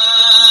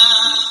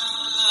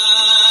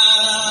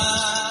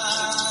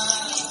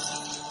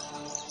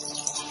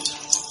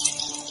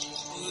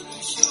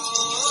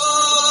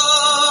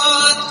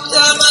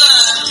पुरुषोत्तम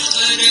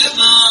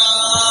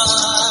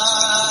परमात्मा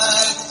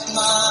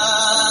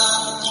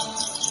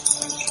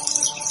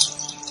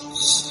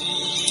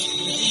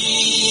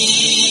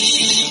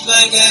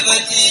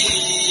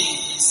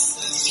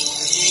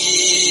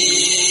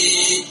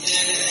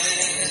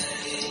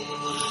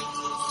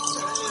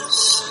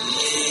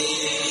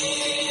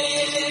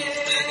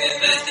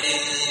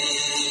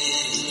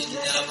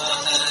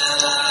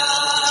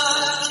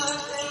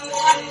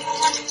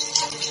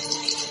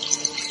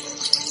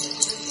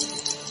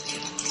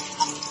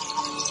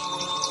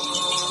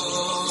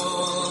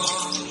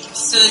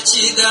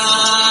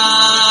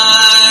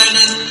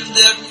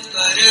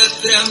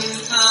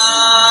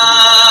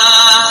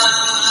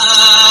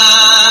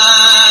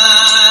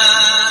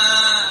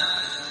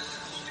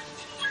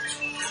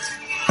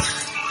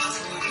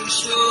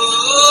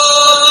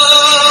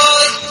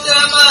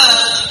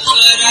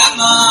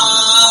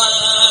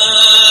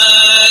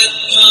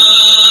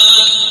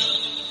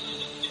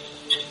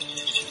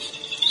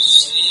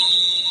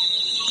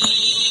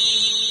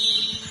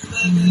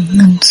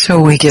And so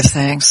we give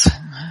thanks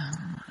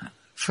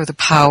for the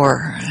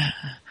power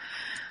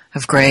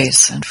of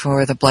grace and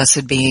for the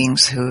blessed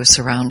beings who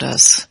surround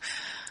us,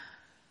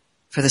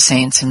 for the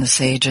saints and the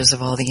sages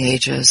of all the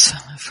ages,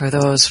 for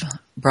those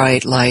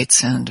bright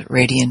lights and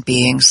radiant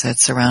beings that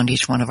surround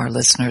each one of our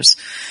listeners.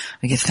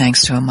 We give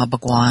thanks to Amma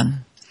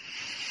Bhagwan.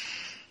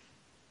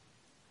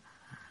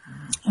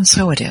 And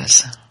so it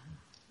is.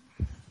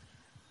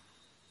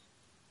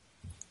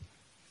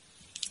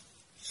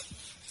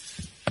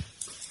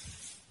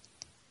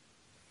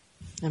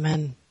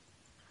 Amen.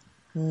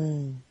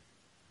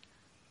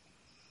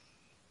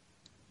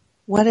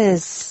 What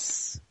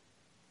is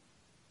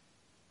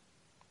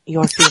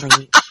your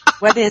feeling?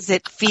 What does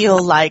it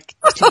feel like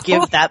to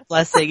give that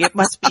blessing? It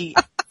must be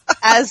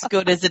as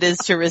good as it is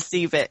to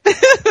receive it.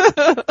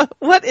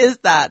 What is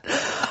that?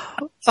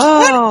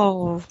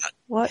 Oh,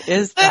 what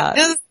is that?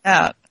 What is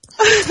that?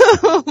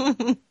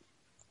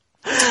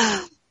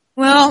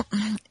 Well,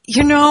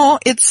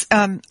 It's,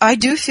 I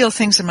do feel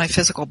things in my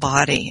physical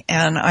body,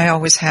 and I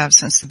always have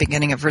since the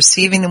beginning of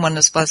receiving the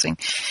Oneness blessing.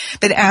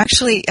 But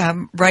actually,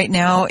 right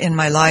now in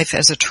my life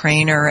as a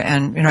trainer,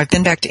 and, I've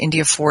been back to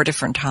India 4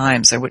 different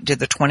times. I did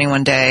the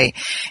 21-day,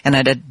 and I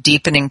had a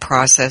deepening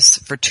process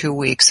for 2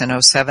 weeks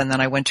in '07.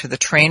 Then I went to the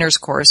trainer's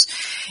course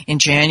in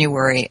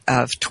January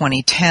of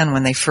 2010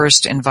 when they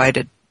first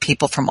invited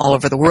people from all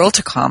over the world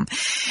to come.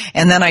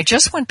 And then I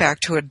just went back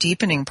to a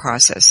deepening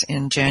process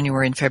in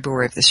January and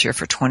February of this year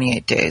for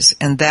 28 days.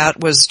 And that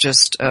was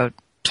just a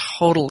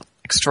total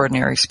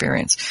extraordinary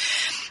experience.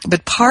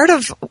 But part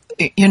of,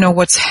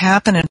 what's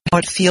happened and how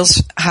it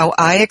feels, how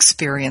I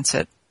experience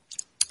it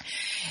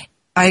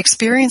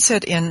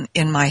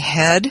in my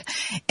head.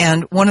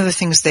 And one of the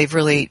things they've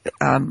really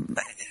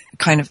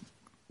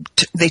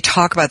they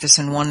talk about this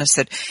in Oneness,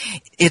 that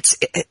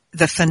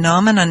the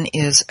phenomenon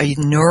is a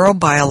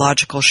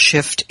neurobiological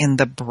shift in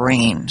the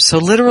brain. So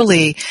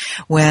literally,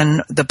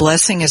 when the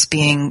blessing is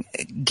being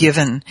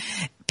given,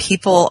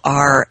 people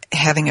are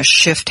having a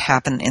shift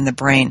happen in the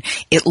brain.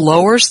 It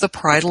lowers the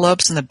parietal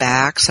lobes in the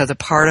back, so the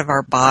part of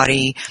our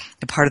body,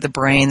 the part of the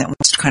brain that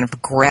wants to kind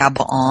of grab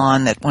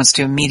on, that wants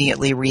to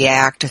immediately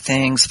react to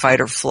things, fight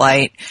or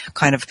flight,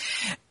 kind of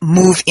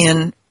move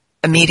in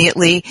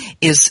immediately,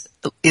 is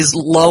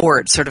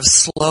lowered, sort of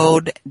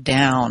slowed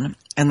down.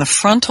 And the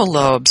frontal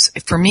lobes,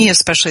 for me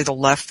especially the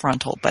left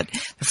frontal, but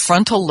the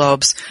frontal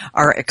lobes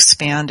are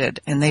expanded.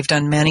 And they've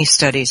done many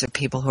studies of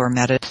people who are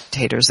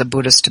meditators, the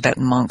Buddhist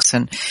Tibetan monks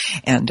and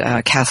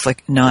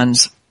Catholic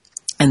nuns.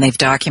 And they've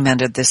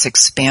documented this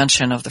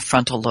expansion of the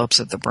frontal lobes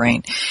of the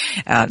brain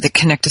that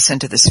connect us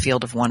into this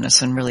field of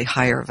oneness and really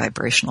higher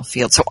vibrational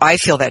field. So I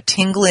feel that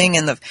tingling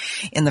in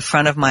the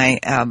front of my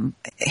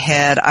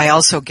head. I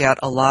also get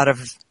a lot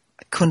of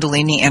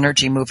Kundalini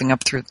energy moving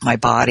up through my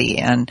body,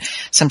 and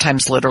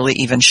sometimes literally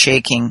even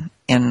shaking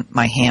in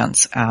my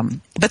hands.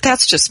 But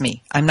that's just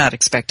me. I'm not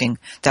expecting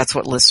that's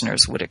what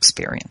listeners would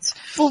experience.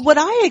 Well, what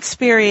I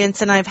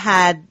experience, and I've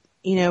had,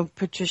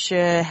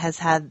 Patricia has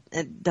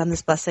done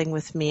this blessing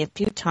with me a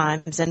few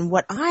times, and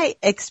what I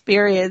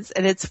experience,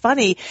 and it's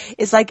funny,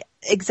 is like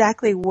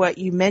exactly what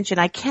you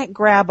mentioned. I can't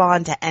grab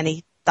on to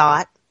any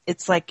thought.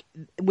 It's like,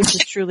 which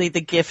is truly the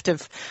gift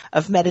of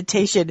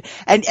meditation.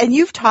 And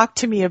you've talked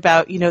to me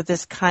about,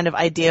 this kind of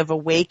idea of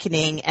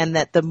awakening, and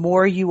that the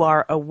more you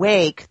are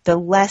awake, the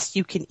less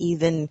you can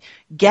even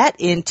get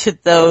into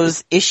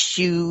those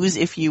issues,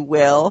 if you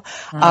will.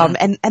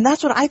 And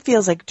that's what I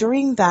feel like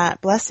during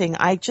that blessing.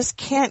 I just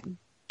can't,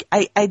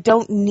 I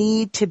don't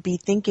need to be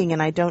thinking,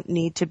 and I don't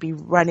need to be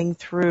running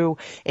through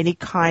any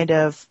kind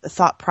of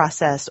thought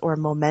process or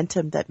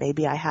momentum that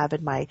maybe I have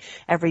in my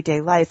everyday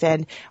life.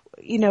 And,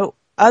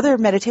 other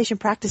meditation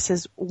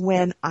practices,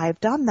 when I've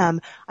done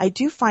them, I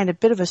do find a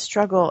bit of a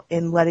struggle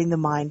in letting the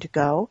mind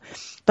go.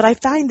 But I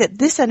find that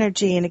this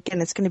energy, and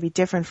again, it's going to be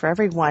different for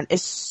everyone,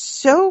 is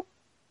so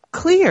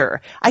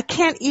clear. I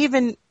can't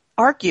even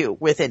argue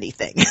with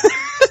anything.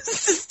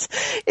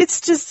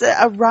 It's just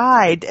a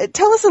ride.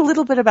 Tell us a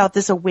little bit about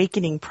this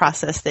awakening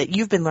process that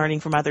you've been learning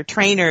from other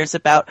trainers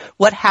about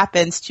what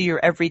happens to your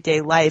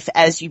everyday life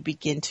as you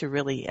begin to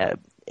really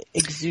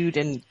exude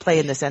and play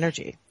in this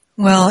energy.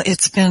 Well,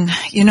 it's been,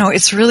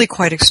 it's really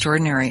quite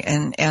extraordinary.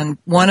 And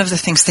one of the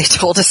things they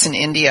told us in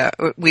India,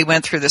 we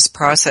went through this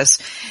process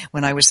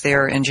when I was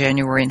there in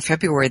January and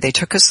February. They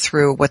took us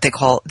through what they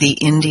call the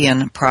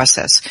Indian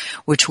process,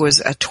 which was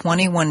a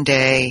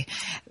 21-day,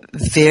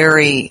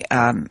 very,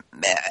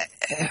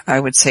 I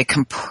would say,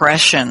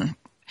 compression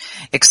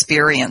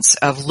experience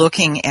of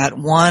looking at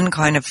one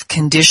kind of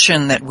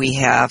condition that we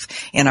have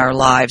in our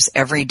lives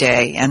every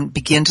day and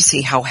begin to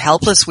see how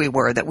helpless we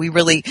were, that we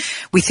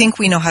think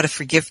we know how to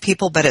forgive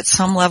people, but at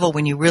some level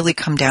when you really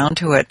come down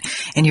to it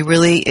and you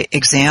really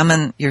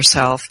examine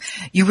yourself,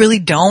 you really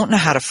don't know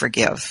how to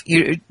forgive.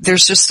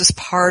 There's just this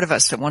part of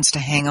us that wants to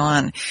hang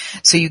on.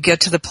 So you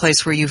get to the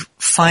place where you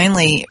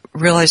finally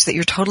realize that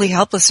you're totally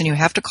helpless and you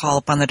have to call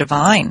upon the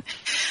divine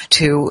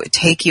to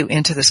take you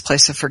into this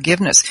place of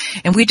forgiveness.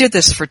 And we did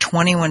this for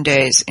 21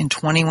 days in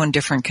 21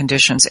 different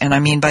conditions. And I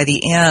mean, by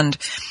the end,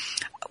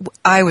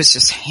 I was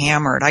just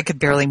hammered. I could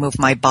barely move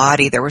my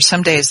body. There were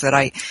some days that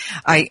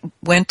I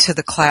went to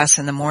the class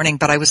in the morning,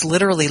 but I was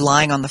literally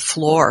lying on the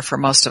floor for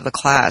most of the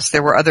class.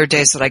 There were other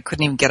days that I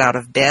couldn't even get out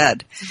of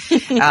bed.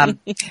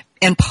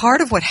 And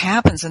part of what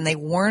happens, and they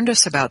warned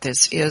us about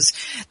this, is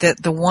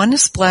that the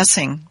Oneness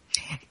blessing,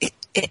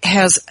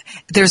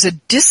 there's a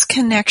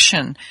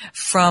disconnection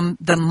from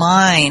the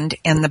mind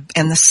and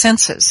the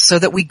senses, so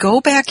that we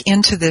go back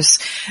into this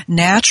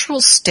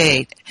natural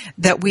state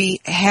that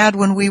we had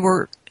when we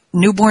were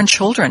newborn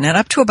children and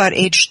up to about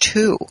age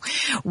 2,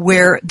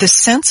 where the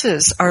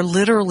senses are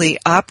literally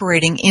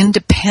operating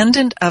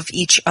independent of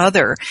each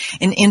other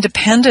and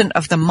independent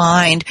of the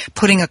mind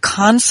putting a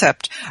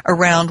concept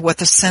around what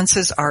the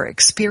senses are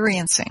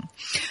experiencing.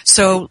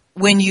 So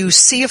when you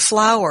see a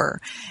flower,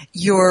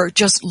 you're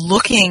just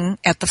looking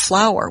at the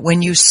flower.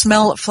 When you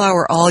smell a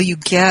flower, all you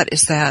get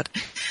is that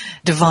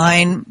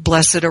divine,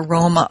 blessed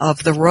aroma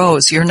of the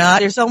rose. You're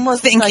not There's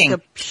almost thinking. like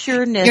a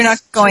pureness. You're not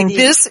going, to the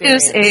this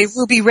experience. is a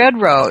ruby red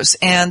rose,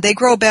 and they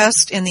grow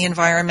best in the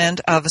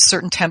environment of a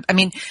certain temp. I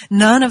mean,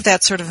 none of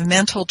that sort of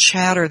mental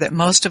chatter that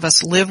most of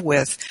us live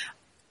with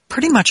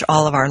pretty much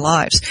all of our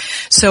lives.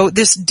 So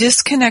this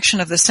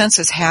disconnection of the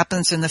senses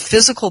happens in the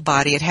physical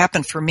body. It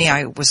happened for me.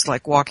 I was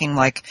like walking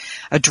like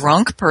a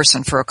drunk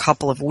person for a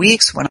couple of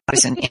weeks when I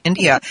was in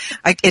India.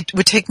 It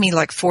would take me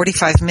like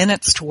 45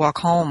 minutes to walk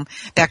home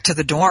back to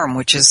the dorm,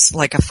 which is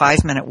like a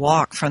 5-minute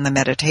walk from the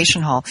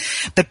meditation hall.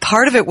 But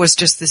part of it was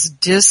just this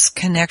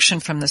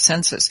disconnection from the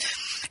senses.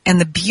 And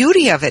the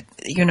beauty of it,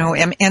 you know,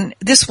 and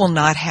this will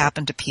not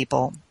happen to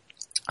people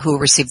who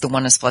receive the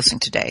Oneness blessing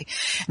today.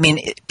 I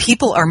mean,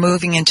 people are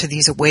moving into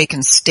these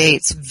awakened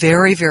states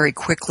very, very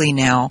quickly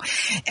now.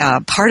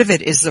 Part of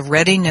it is the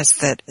readiness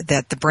that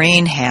the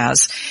brain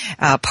has.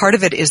 Part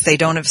of it is they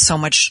don't have so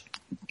much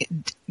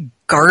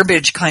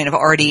garbage kind of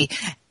already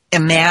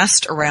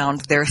amassed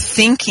around their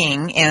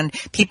thinking, and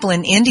people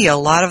in India, a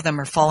lot of them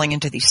are falling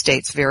into these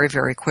states very,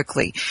 very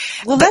quickly.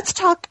 Well, let's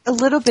talk a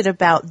little bit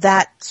about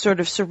that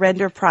sort of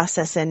surrender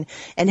process and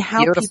how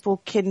Beautiful.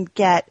 people can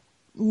get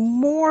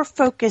more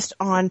focused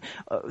on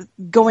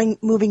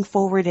moving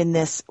forward in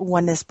this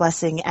oneness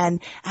blessing, and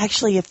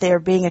actually if they're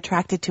being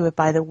attracted to it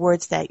by the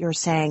words that you're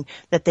saying,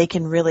 that they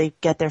can really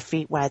get their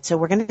feet wet. So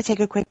we're going to take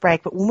a quick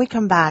break, but when we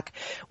come back,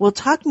 we'll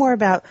talk more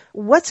about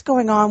what's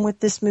going on with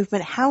this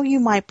movement, how you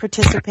might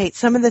participate,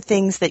 some of the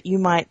things that you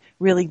might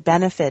really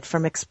benefit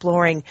from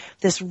exploring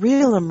this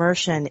real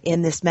immersion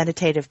in this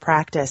meditative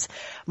practice.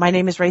 My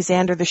name is Ray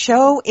Zander. The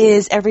show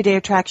is Everyday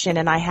Attraction,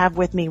 and I have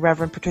with me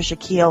Reverend Patricia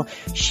Keel.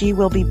 She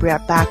will be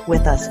back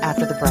with us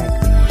after the break.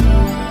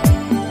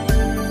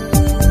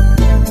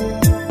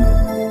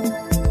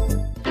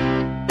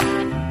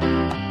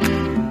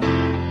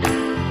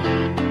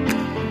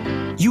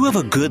 You have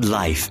a good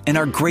life and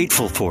are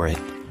grateful for it.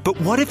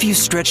 But what if you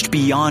stretched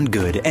beyond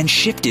good and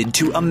shifted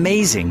to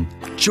amazing?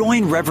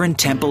 Join Reverend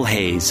Temple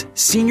Hayes,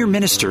 Senior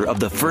Minister of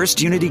the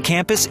First Unity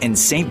Campus in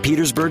St.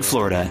 Petersburg,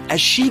 Florida, as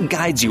she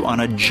guides you on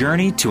a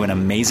journey to an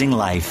amazing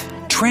life.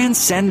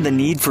 Transcend the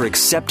need for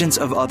acceptance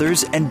of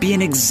others and be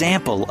an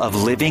example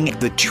of living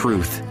the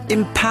truth.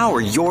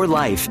 Empower your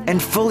life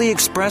and fully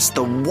express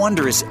the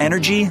wondrous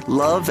energy,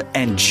 love,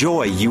 and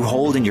joy you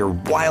hold in your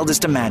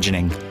wildest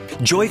imagining.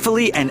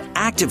 Joyfully and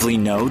actively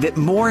know that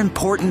more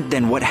important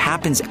than what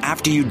happens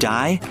after you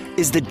die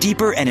is the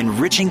deeper and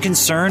enriching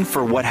concern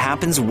for what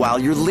happens while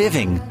you're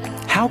living.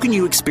 How can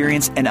you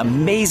experience an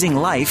amazing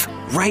life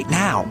right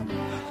now?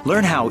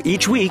 Learn how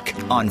each week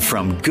on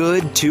From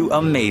Good to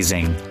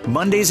Amazing.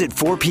 Mondays at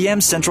 4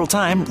 p.m. Central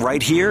Time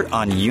right here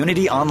on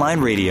Unity Online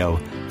Radio,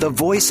 the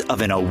voice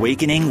of an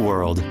awakening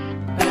world.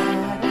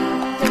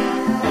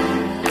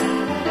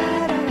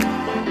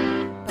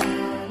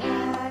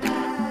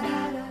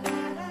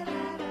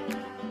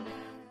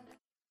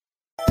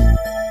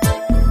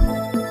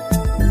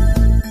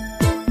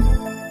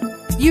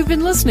 You've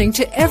been listening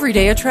to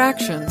Everyday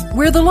Attraction,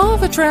 where the law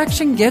of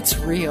attraction gets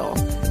real.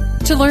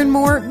 To learn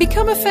more,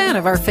 become a fan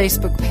of our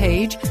Facebook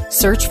page,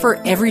 search for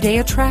Everyday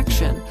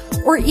Attraction,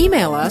 or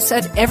email us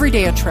at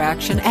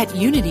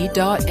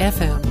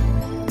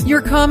everydayattraction@unity.fm.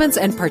 Your comments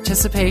and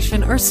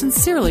participation are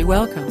sincerely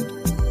welcomed.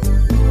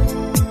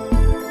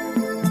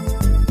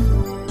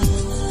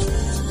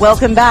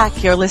 Welcome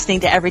back. You're listening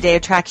to Everyday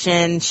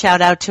Attraction.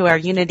 Shout out to our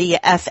Unity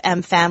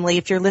FM family.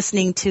 If you're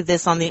listening to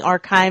this on the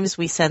archives,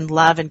 we send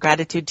love and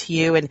gratitude to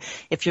you. And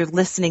if you're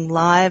listening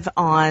live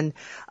on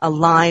a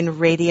line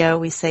radio,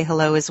 we say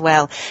hello as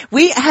well.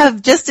 We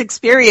have just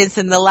experienced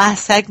in the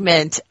last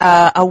segment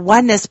a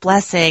oneness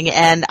blessing,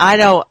 and I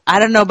don't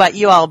know about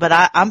you all, but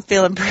I'm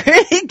feeling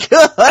pretty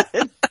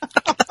good.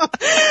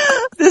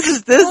 This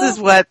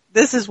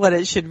is what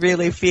it should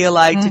really feel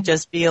like to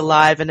just be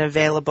alive and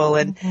available.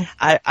 And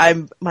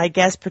my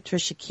guest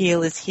Patricia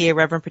Keel is here,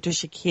 Reverend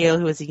Patricia Keel,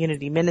 who is a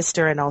Unity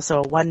minister and also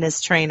a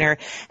Oneness Trainer.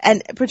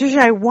 And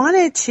Patricia, I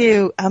wanted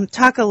to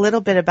talk a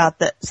little bit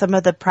about some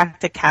of the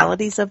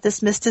practicalities of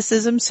this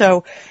mysticism.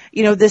 So,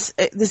 you know, this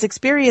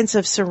experience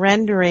of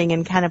surrendering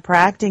and kind of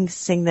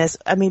practicing this.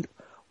 I mean,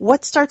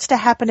 what starts to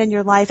happen in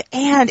your life?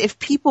 And if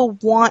people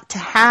want to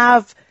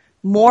have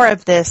more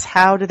of this,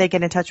 how do they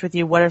get in touch with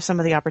you? What are some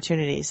of the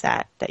opportunities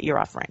that you're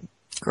offering?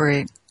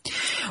 Great.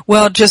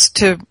 Well, just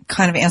to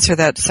kind of answer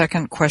that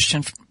second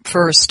question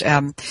first,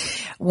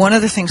 one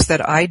of the things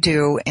that I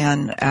do,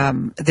 and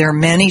there are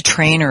many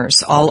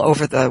trainers all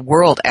over the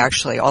world,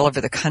 actually, all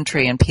over the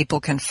country, and people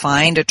can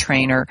find a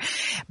trainer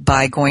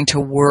by going to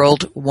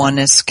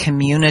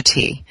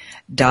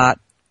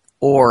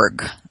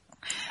worldonenesscommunity.org.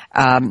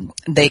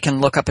 they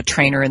can look up a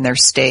trainer in their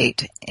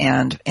state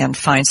and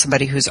find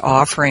somebody who's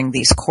offering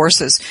these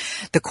courses.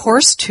 The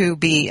course to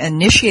be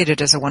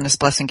initiated as a Oneness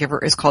Blessing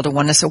Giver is called a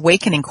Oneness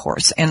Awakening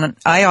course, and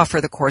I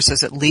offer the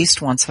courses at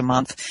least once a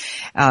month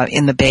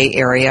in the Bay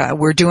Area.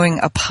 We're doing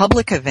a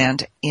public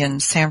event in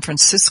San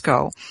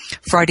Francisco,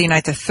 Friday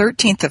night the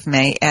 13th of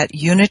May at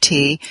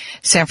Unity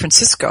San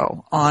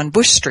Francisco on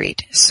Bush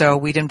Street. So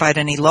we'd invite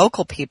any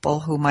local people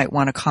who might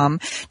want to come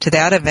to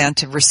that event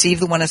to receive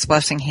the Oneness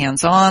Blessing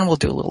hands-on. We'll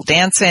do a little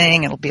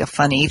dancing. It'll be a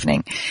fun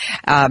evening.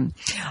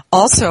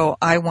 Also,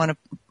 I want to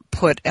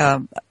put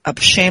a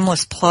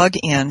shameless plug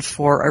in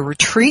for a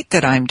retreat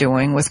that I'm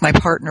doing with my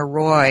partner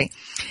Roy.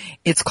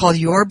 It's called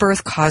Your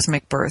Birth,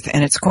 Cosmic Birth,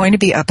 and it's going to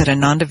be up at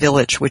Ananda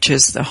Village, which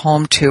is the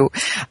home to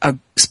a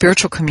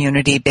spiritual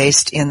community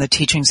based in the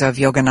teachings of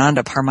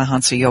Yogananda,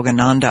 Paramahansa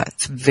Yogananda.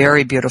 It's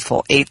very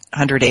beautiful,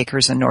 800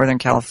 acres in Northern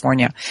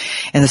California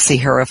in the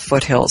Sierra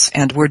foothills.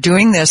 And we're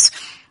doing this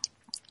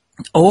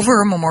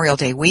over Memorial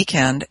Day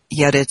weekend,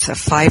 yet it's a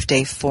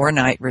 5-day,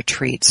 4-night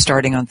retreat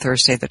starting on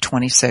Thursday the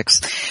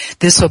 26th.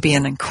 This will be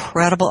an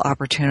incredible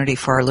opportunity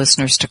for our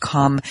listeners to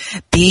come,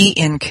 be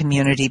in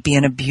community, be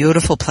in a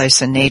beautiful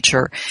place in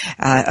nature,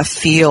 a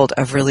field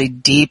of really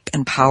deep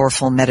and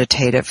powerful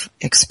meditative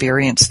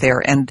experience there.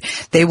 And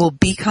they will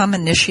become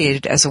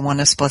initiated as a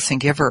Oneness Blessing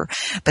Giver.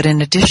 But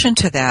in addition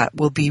to that,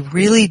 we'll be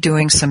really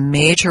doing some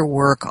major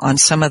work on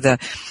some of the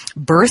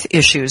birth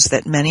issues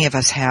that many of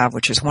us have,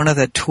 which is one of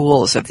the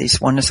tools of these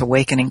Oneness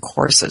Awakening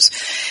courses,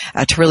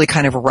 to really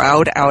kind of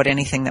route out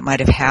anything that might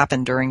have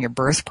happened during your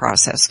birth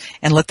process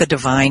and let the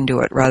divine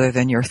do it rather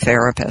than your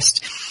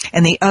therapist.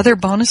 And the other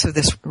bonus of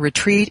this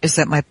retreat is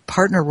that my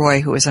partner Roy,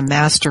 who is a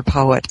master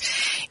poet,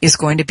 is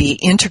going to be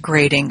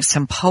integrating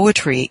some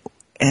poetry,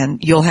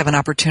 and you'll have an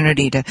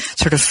opportunity to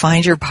sort of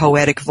find your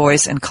poetic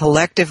voice, and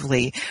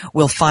collectively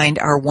we'll find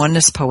our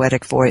Oneness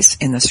poetic voice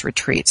in this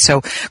retreat.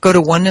 So go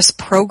to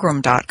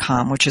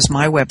onenessprogram.com, which is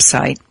my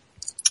website,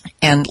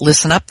 and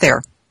listen up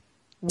there.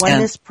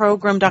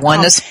 Onenessprogram.com.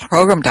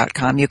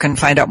 Onenessprogram.com. You can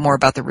find out more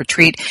about the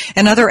retreat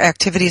and other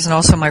activities, and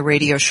also my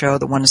radio show,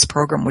 The Oneness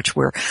Program, which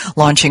we're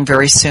launching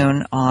very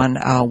soon on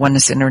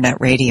Oneness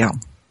Internet Radio.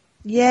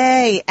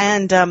 Yay!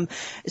 And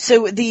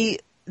so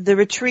the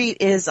retreat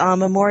is on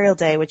Memorial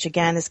Day, which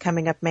again is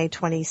coming up May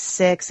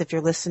 26th. If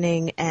you're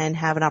listening and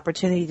have an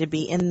opportunity to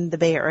be in the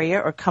Bay Area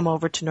or come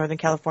over to Northern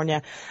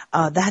California,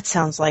 that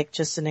sounds like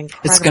just an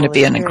incredible It's going to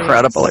be an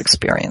incredible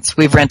experience.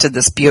 We've rented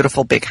this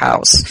beautiful big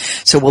house,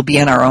 so we'll be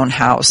in our own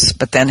house,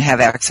 but then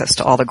have access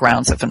to all the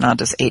grounds of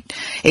Ananda's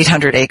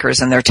 800 acres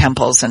and their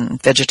temples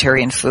and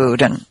vegetarian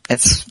food, and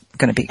it's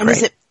going to be great. And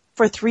is it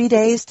for 3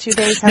 days, 2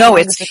 days? No,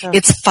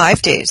 it's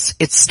 5 days.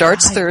 It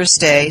starts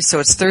Thursday, so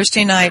it's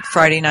Thursday night,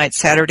 Friday night,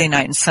 Saturday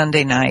night, and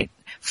Sunday night.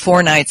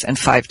 4 nights and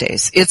 5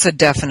 days. It's a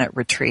definite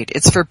retreat.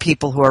 It's for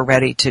people who are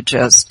ready to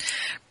just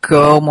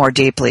go more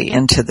deeply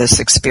into this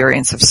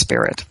experience of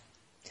spirit.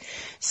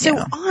 So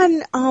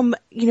on,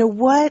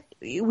 what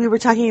we were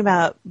talking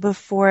about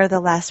before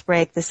the last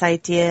break, this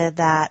idea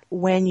that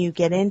when you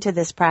get into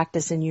this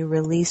practice and you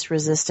release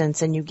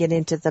resistance and you get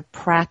into the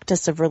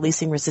practice of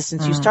releasing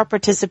resistance, you start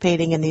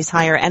participating in these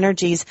higher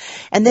energies,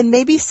 and then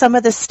maybe some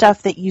of the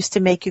stuff that used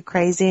to make you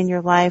crazy in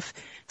your life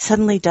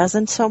suddenly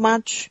doesn't so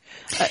much.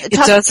 It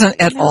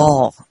doesn't at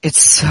all. It's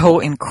so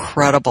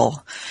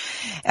incredible.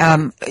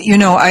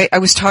 I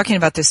was talking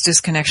about this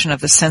disconnection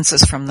of the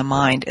senses from the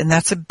mind, and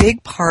that's a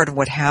big part of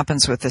what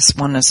happens with this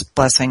Oneness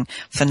Blessing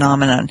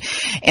phenomenon.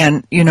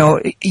 And,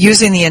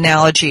 using the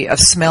analogy of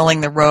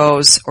smelling the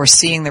rose or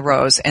seeing the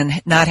rose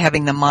and not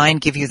having the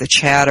mind give you the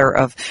chatter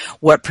of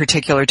what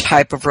particular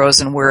type of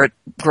rose and where it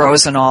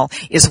grows and all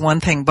is one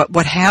thing. But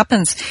what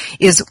happens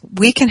is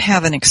we can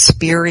have an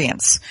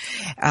experience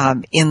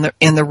in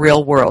the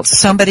real world.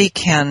 Somebody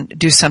can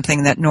do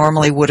something that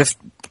normally would have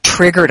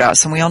triggered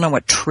us, and we all know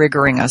what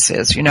triggering us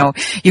is.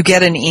 You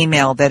get an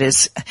email that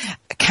is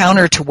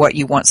counter to what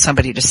you want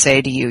somebody to say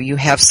to you. You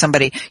have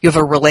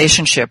a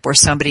relationship where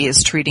somebody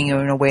is treating you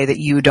in a way that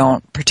you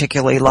don't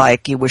particularly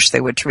like. You wish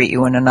they would treat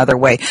you in another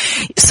way.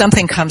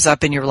 Something comes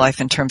up in your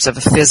life in terms of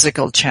a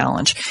physical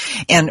challenge.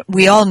 And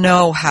we all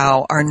know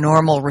how our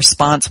normal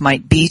response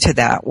might be to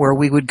that, where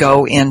we would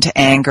go into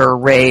anger,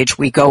 rage,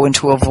 we go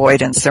into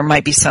avoidance. There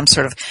might be some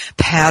sort of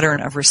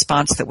pattern of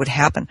response that would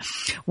happen.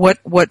 What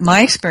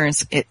my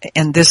experience,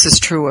 and this is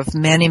true of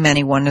many,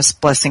 many Oneness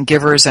Blessing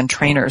givers and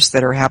trainers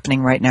that are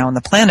happening right now on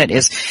the planet,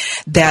 is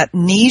that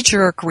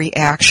knee-jerk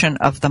reaction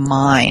of the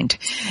mind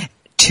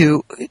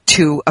to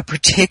a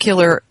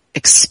particular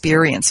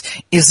experience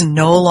is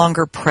no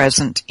longer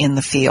present in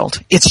the field.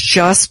 It's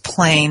just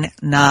plain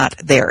not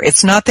there.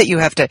 It's not that you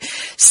have to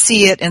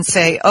see it and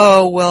say,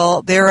 oh,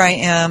 well, there I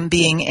am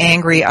being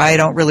angry. I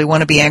don't really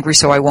want to be angry,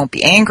 so I won't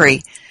be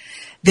angry.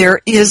 There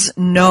is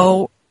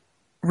no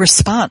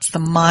response. The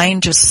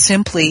mind just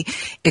simply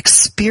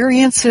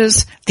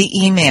experiences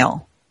the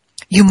email.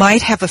 You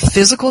might have a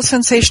physical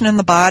sensation in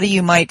the body.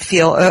 You might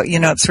feel,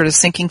 sort of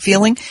sinking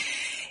feeling.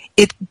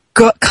 It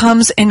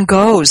comes and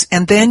goes,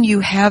 and then you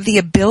have the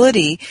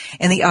ability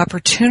and the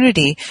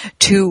opportunity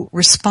to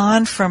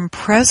respond from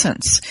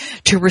presence,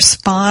 to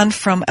respond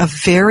from a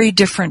very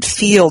different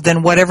field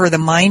than whatever the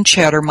mind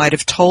chatter might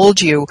have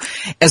told you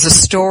as a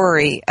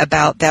story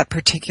about that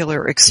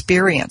particular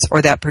experience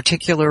or that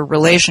particular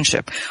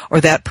relationship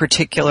or that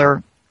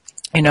particular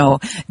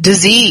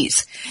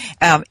disease.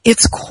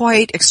 It's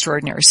quite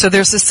extraordinary. So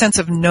there's a sense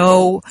of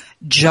no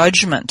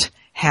judgment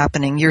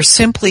happening. You're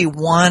simply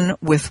one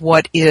with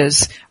what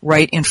is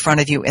right in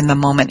front of you in the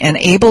moment and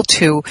able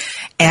to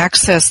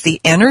access the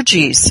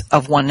energies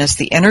of oneness,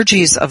 the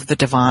energies of the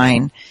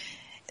divine,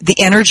 the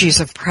energies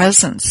of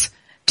presence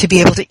to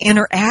be able to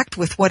interact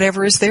with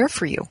whatever is there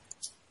for you.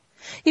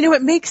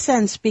 It makes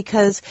sense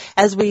because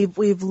as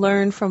we've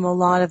learned from a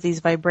lot of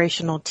these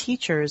vibrational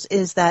teachers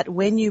is that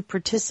when you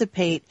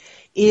participate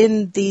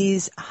in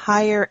these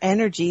higher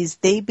energies,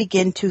 they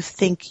begin to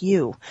think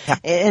you. Yeah.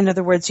 In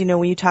other words,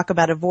 when you talk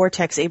about a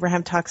vortex,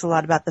 Abraham talks a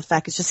lot about the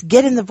fact it's just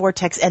get in the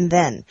vortex and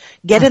then.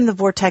 Get in the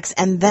vortex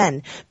and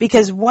then.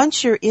 Because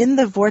once you're in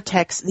the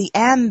vortex, the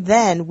and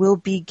then will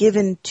be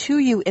given to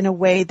you in a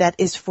way that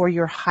is for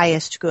your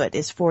highest good,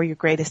 is for your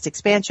greatest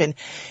expansion.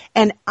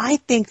 And I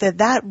think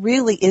that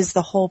really is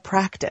the whole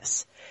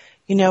practice.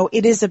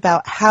 It is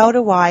about how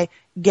do I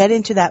get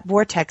into that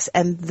vortex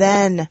and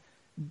then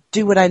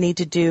do what I need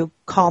to do,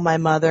 call my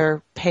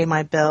mother, pay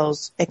my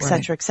bills, et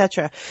cetera, et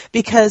cetera.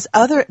 Because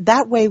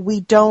that way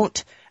we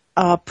don't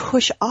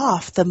push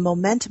off the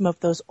momentum of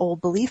those old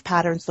belief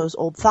patterns, those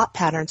old thought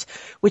patterns,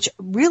 which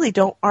really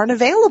aren't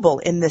available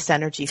in this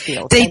energy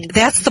field.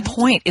 That's the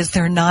point, is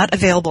they're not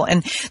available.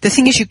 And the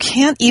thing is, you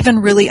can't even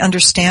really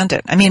understand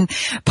it. I mean,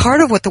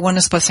 part of what the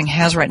Oneness Blessing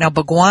has right now,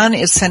 Bhagwan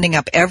is sending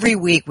up every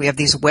week. We have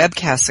these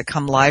webcasts that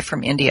come live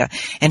from India,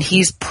 and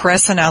he's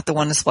pressing out the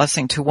Oneness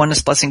Blessing to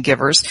Oneness Blessing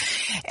givers.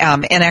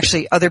 And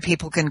actually, other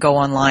people can go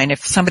online.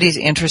 If somebody's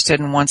interested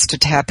and wants to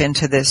tap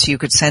into this, you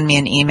could send me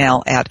an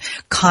email at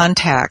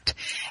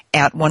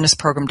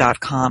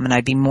contact@onenessprogram.com, and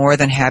I'd be more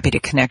than happy to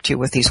connect you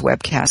with these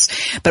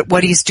webcasts. But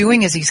what he's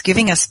doing is he's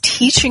giving us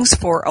teachings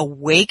for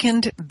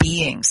awakened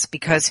beings,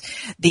 because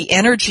the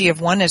energy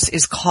of oneness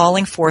is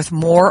calling forth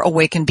more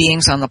awakened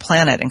beings on the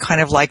planet. And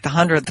kind of like the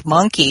 100th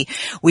monkey,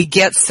 we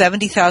get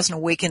 70,000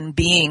 awakened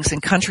beings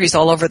in countries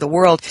all over the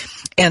world,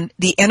 and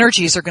the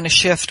energies are going to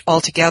shift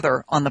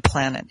altogether on the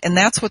planet. And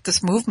that's what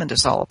this movement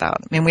is all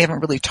about. I mean, we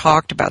haven't really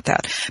talked about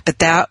that, but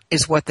that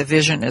is what the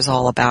vision is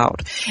all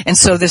about. And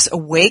so this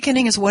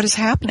awakening is what is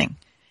happening.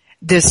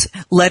 This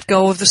let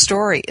go of the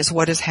story is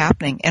what is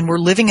happening. And we're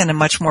living in a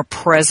much more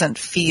present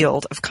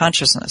field of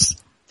consciousness.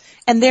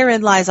 And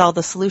therein lies all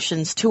the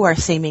solutions to our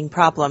seeming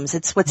problems.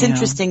 It's what's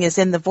interesting is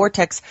in the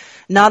vortex,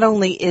 not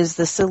only is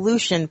the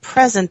solution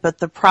present, but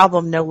the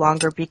problem no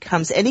longer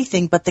becomes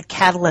anything but the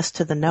catalyst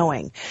to the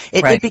knowing.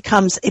 It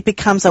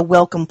becomes a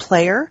welcome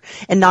player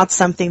and not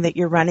something that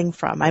you're running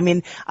from. I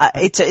mean,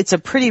 it's a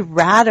pretty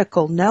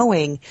radical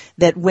knowing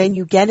that when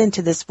you get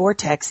into this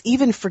vortex,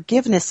 even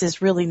forgiveness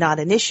is really not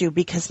an issue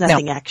because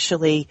nothing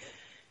actually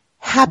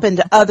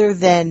happened other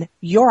than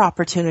your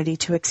opportunity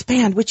to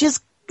expand,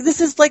 this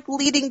is like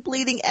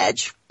bleeding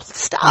edge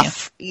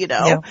stuff,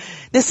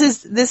 This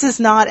is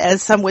not,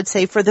 as some would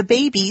say, for the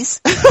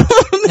babies.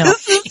 No.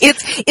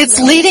 It's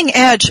leading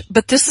edge,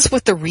 but this is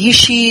what the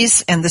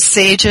rishis and the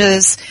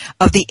sages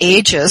of the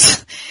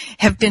ages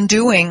have been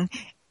doing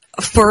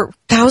for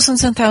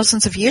thousands and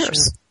thousands of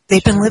years. Sure.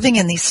 They've been living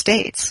in these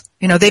states.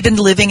 They've been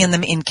living in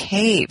them in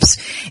caves.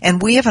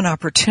 And we have an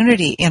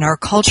opportunity in our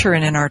culture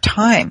and in our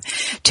time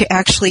to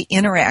actually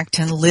interact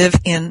and live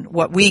in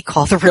what we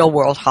call the real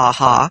world,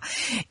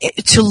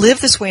 to live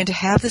this way and to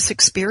have this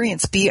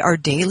experience be our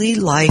daily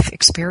life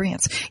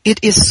experience.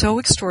 It is so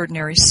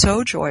extraordinary,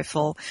 so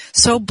joyful,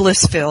 so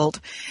bliss-filled.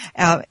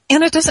 And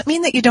it doesn't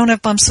mean that you don't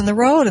have bumps in the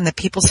road and that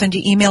people send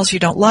you emails you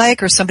don't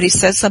like, or somebody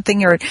says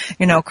something, or,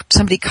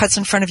 somebody cuts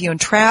in front of you in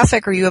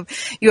traffic, or you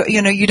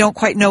don't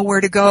quite know where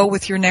to go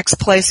with your next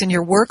place in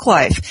your work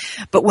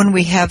life. But when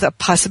we have the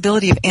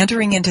possibility of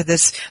entering into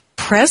this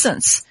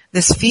presence,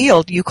 this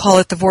field, you call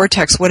it the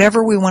vortex,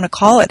 whatever we want to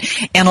call it,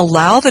 and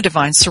allow the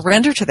divine,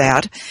 surrender to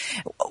that,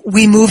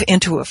 we move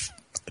into a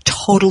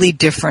totally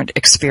different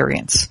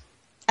experience.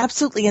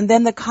 Absolutely. And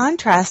then the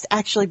contrast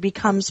actually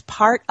becomes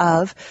part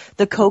of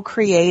the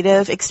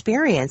co-creative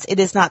experience. It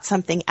is not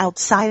something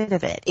outside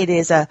of it. It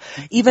is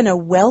even a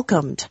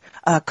welcomed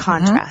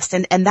contrast.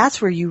 Mm-hmm. And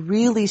that's where you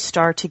really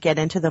start to get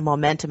into the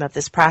momentum of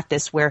this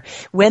practice, where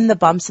when the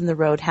bumps in the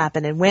road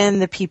happen and when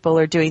the people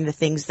are doing the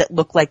things that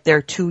look like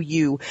they're to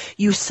you,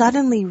 you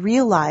suddenly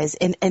realize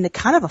in a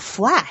kind of a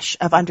flash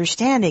of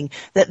understanding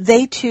that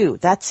they too,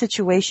 that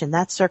situation,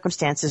 that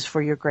circumstance is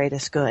for your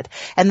greatest good,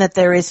 and that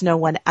there is no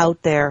one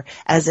out there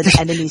as an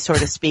enemy, so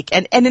to speak.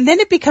 And then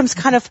it becomes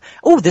kind of,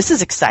 oh, this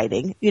is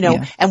exciting,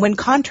 and when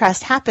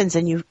contrast happens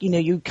and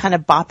you kind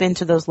of bop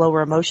into those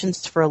lower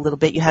emotions for a little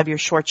bit, you have your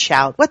short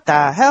out. What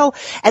the hell?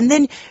 And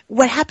then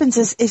what happens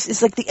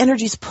is like the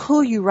energies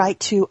pull you right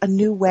to a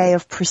new way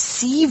of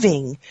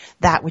perceiving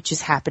that which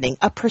is happening,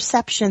 a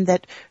perception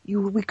that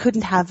we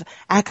couldn't have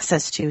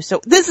access to.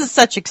 So this is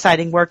such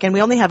exciting work, and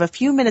we only have a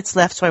few minutes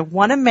left, so I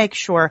want to make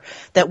sure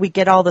that we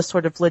get all the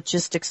sort of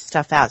logistics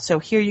stuff out. So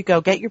here you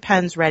go. Get your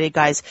pens ready,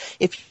 guys.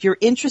 If you're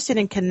interested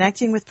in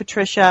connecting with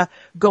Patricia,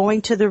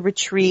 going to the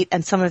retreat,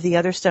 and some of the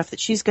other stuff that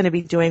she's going to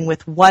be doing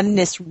with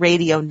Oneness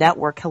Radio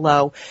Network,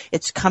 hello,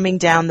 it's coming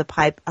down the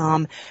pipe.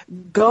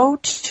 Go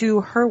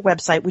to her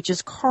website, which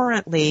is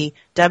currently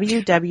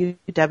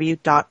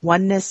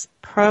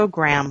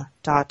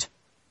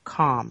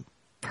www.onenessprogram.com.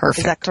 Perfect.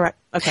 Is that correct?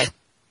 Okay.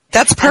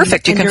 That's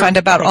perfect. You can find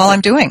out about all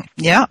I'm doing.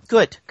 Yeah.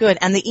 Good.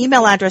 And the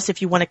email address,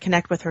 if you want to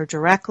connect with her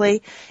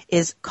directly,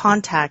 is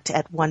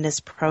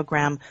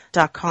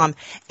contact@onenessprogram.com.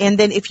 And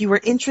then if you were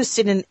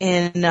interested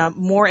in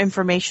more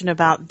information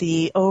about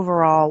the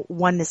overall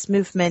oneness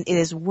movement, it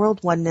is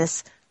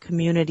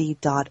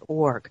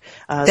worldonenesscommunity.org.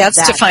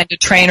 That's to find a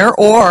trainer,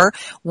 or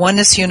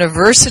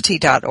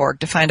onenessuniversity.org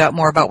to find out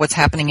more about what's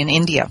happening in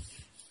India.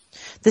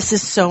 This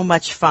is so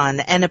much fun.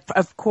 And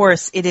of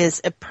course, it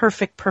is a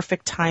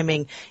perfect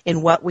timing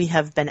in what we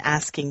have been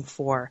asking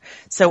for.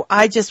 So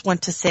I just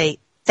want to say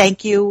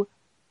thank you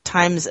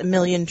times a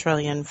million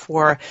trillion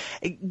for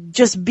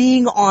just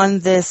being on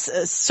this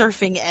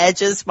surfing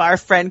edge, as our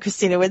friend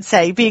Christina would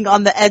say, being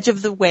on the edge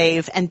of the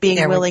wave and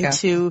being willing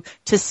to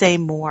say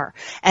more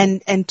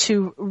and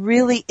to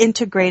really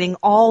integrating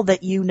all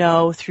that you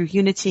know through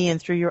Unity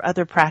and through your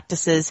other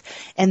practices,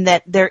 and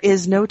that there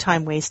is no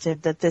time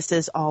wasted, that this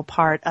is all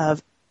part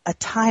of a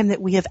time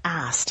that we have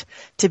asked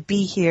to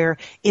be here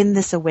in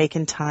this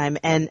awakened time,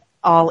 and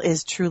all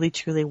is truly,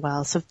 truly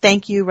well. So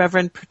thank you,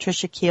 Reverend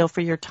Patricia Keel,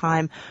 for your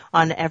time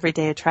on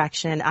Everyday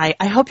Attraction. I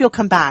hope you'll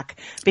come back.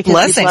 Because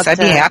blessings. I'd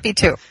be happy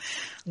to.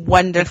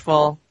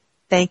 Wonderful.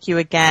 Thank you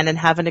again, and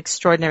have an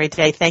extraordinary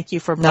day. Thank you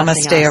for blessing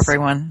us. Namaste,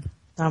 everyone.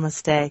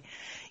 Namaste.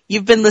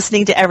 You've been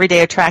listening to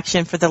Everyday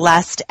Attraction for the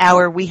last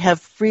hour. We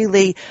have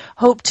really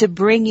hoped to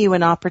bring you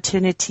an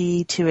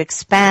opportunity to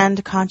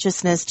expand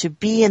consciousness, to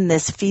be in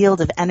this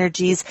field of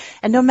energies.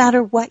 And no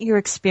matter what your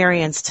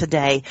experience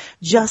today,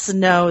 just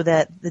know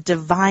that the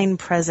divine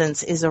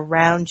presence is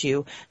around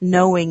you,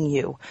 knowing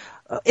you,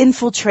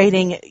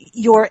 infiltrating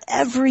your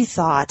every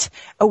thought,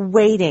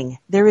 awaiting.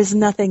 There is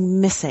nothing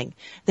missing.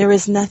 There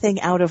is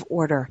nothing out of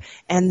order.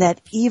 And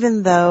that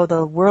even though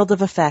the world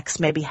of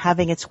effects may be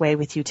having its way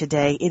with you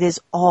today, it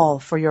is all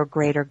for your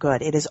greater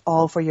good. It is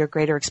all for your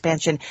greater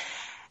expansion.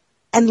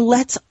 And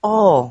let's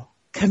all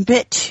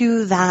commit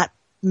to that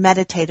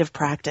meditative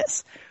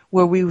practice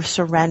where we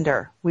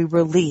surrender, we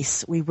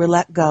release, we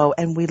let go,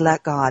 and we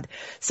let God,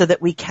 so that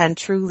we can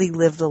truly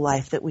live the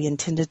life that we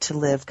intended to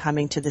live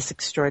coming to this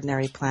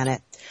extraordinary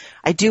planet.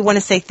 I do want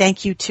to say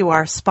thank you to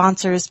our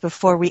sponsors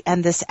before we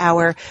end this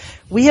hour.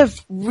 We have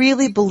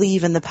really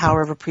believe in the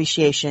power of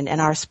appreciation, and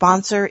our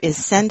sponsor is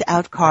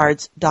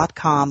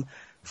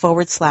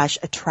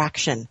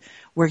sendoutcards.com/attraction,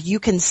 where you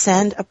can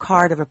send a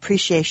card of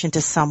appreciation to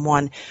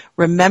someone,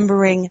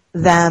 remembering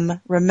them,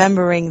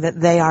 remembering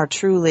that they are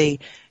truly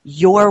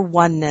your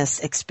oneness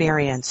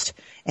experienced.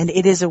 And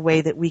it is a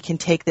way that we can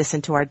take this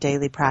into our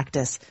daily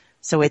practice.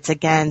 So it's,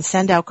 again,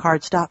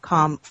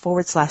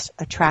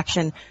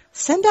 sendoutcards.com/attraction.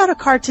 Send out a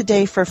card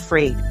today for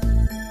free.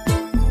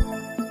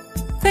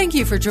 Thank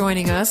you for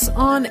joining us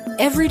on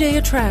Everyday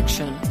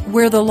Attraction,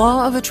 where the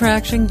law of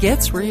attraction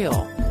gets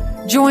real.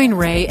 Join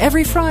Ray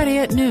every Friday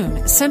at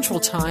noon Central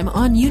Time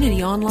on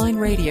Unity Online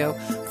Radio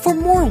for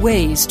more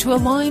ways to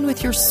align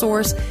with your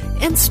source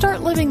and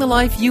start living the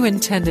life you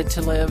intended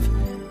to live.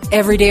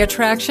 Everyday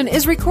Attraction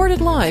is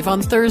recorded live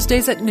on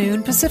Thursdays at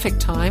noon Pacific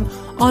Time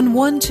on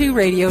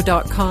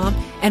 12radio.com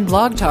and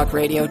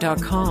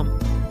blogtalkradio.com.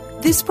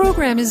 This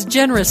program is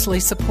generously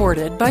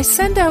supported by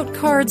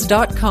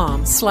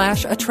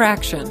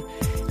sendoutcards.com/attraction.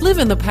 Live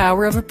in the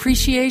power of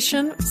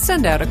appreciation.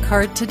 Send out a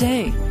card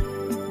today.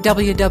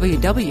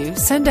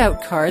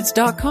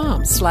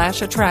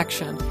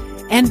 www.sendoutcards.com/attraction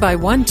and by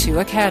 12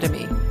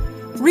 Academy.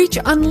 Reach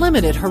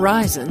unlimited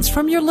horizons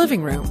from your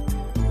living room.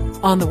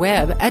 On the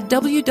web at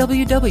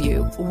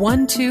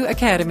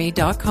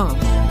www.12academy.com.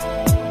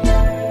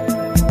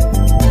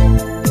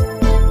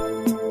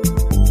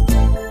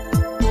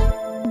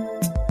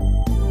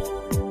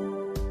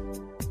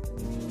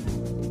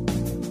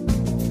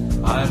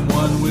 I'm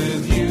one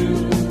with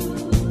you,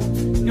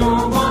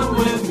 you're one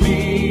with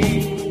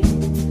me,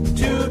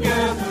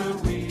 together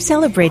we...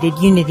 Celebrated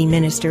Unity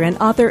minister and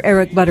author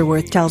Eric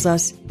Butterworth tells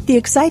us, the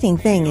exciting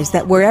thing is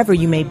that wherever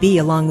you may be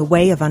along the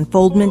way of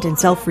unfoldment and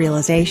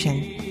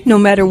self-realization, no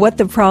matter what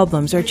the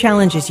problems or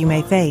challenges you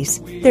may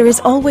face, there is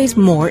always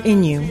more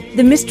in you,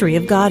 the mystery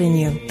of God in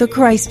you, the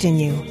Christ in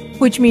you,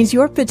 which means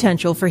your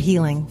potential for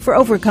healing, for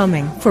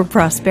overcoming, for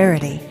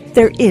prosperity.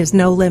 There is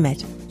no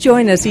limit.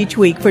 Join us each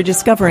week for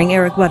Discovering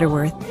Eric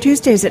Butterworth,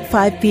 Tuesdays at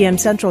 5 p.m.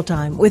 Central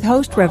Time with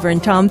host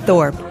Reverend Tom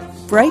Thorpe,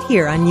 right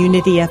here on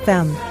Unity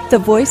FM, the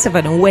voice of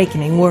an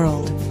awakening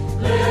world.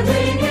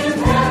 Living in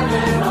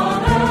heaven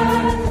on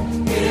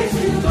earth, is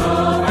to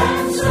love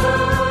and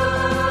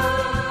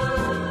serve.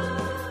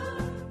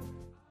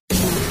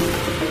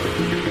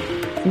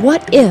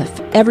 What if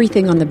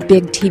everything on the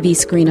big TV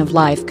screen of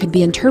life could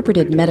be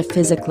interpreted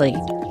metaphysically?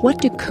 What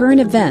do current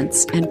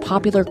events and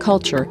popular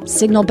culture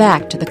signal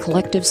back to the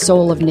collective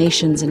soul of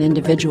nations and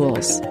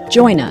individuals?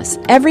 Join us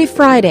every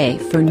Friday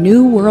for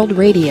New World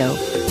Radio,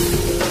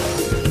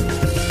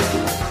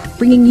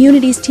 bringing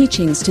Unity's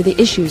teachings to the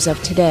issues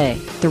of today.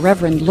 The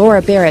Reverend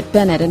Laura Barrett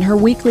Bennett and her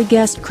weekly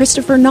guest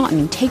Christopher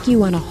Naughton take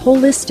you on a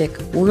holistic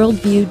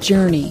worldview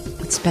journey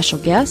with special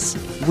guests,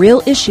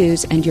 real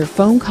issues, and your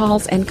phone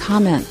calls and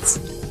comments.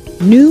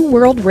 New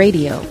World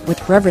Radio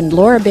with Reverend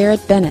Laura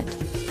Barrett Bennett,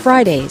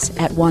 Fridays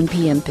at 1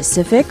 p.m.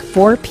 Pacific,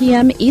 4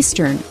 p.m.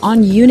 Eastern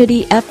on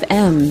Unity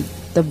FM,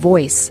 the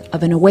voice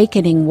of an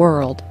awakening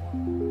world.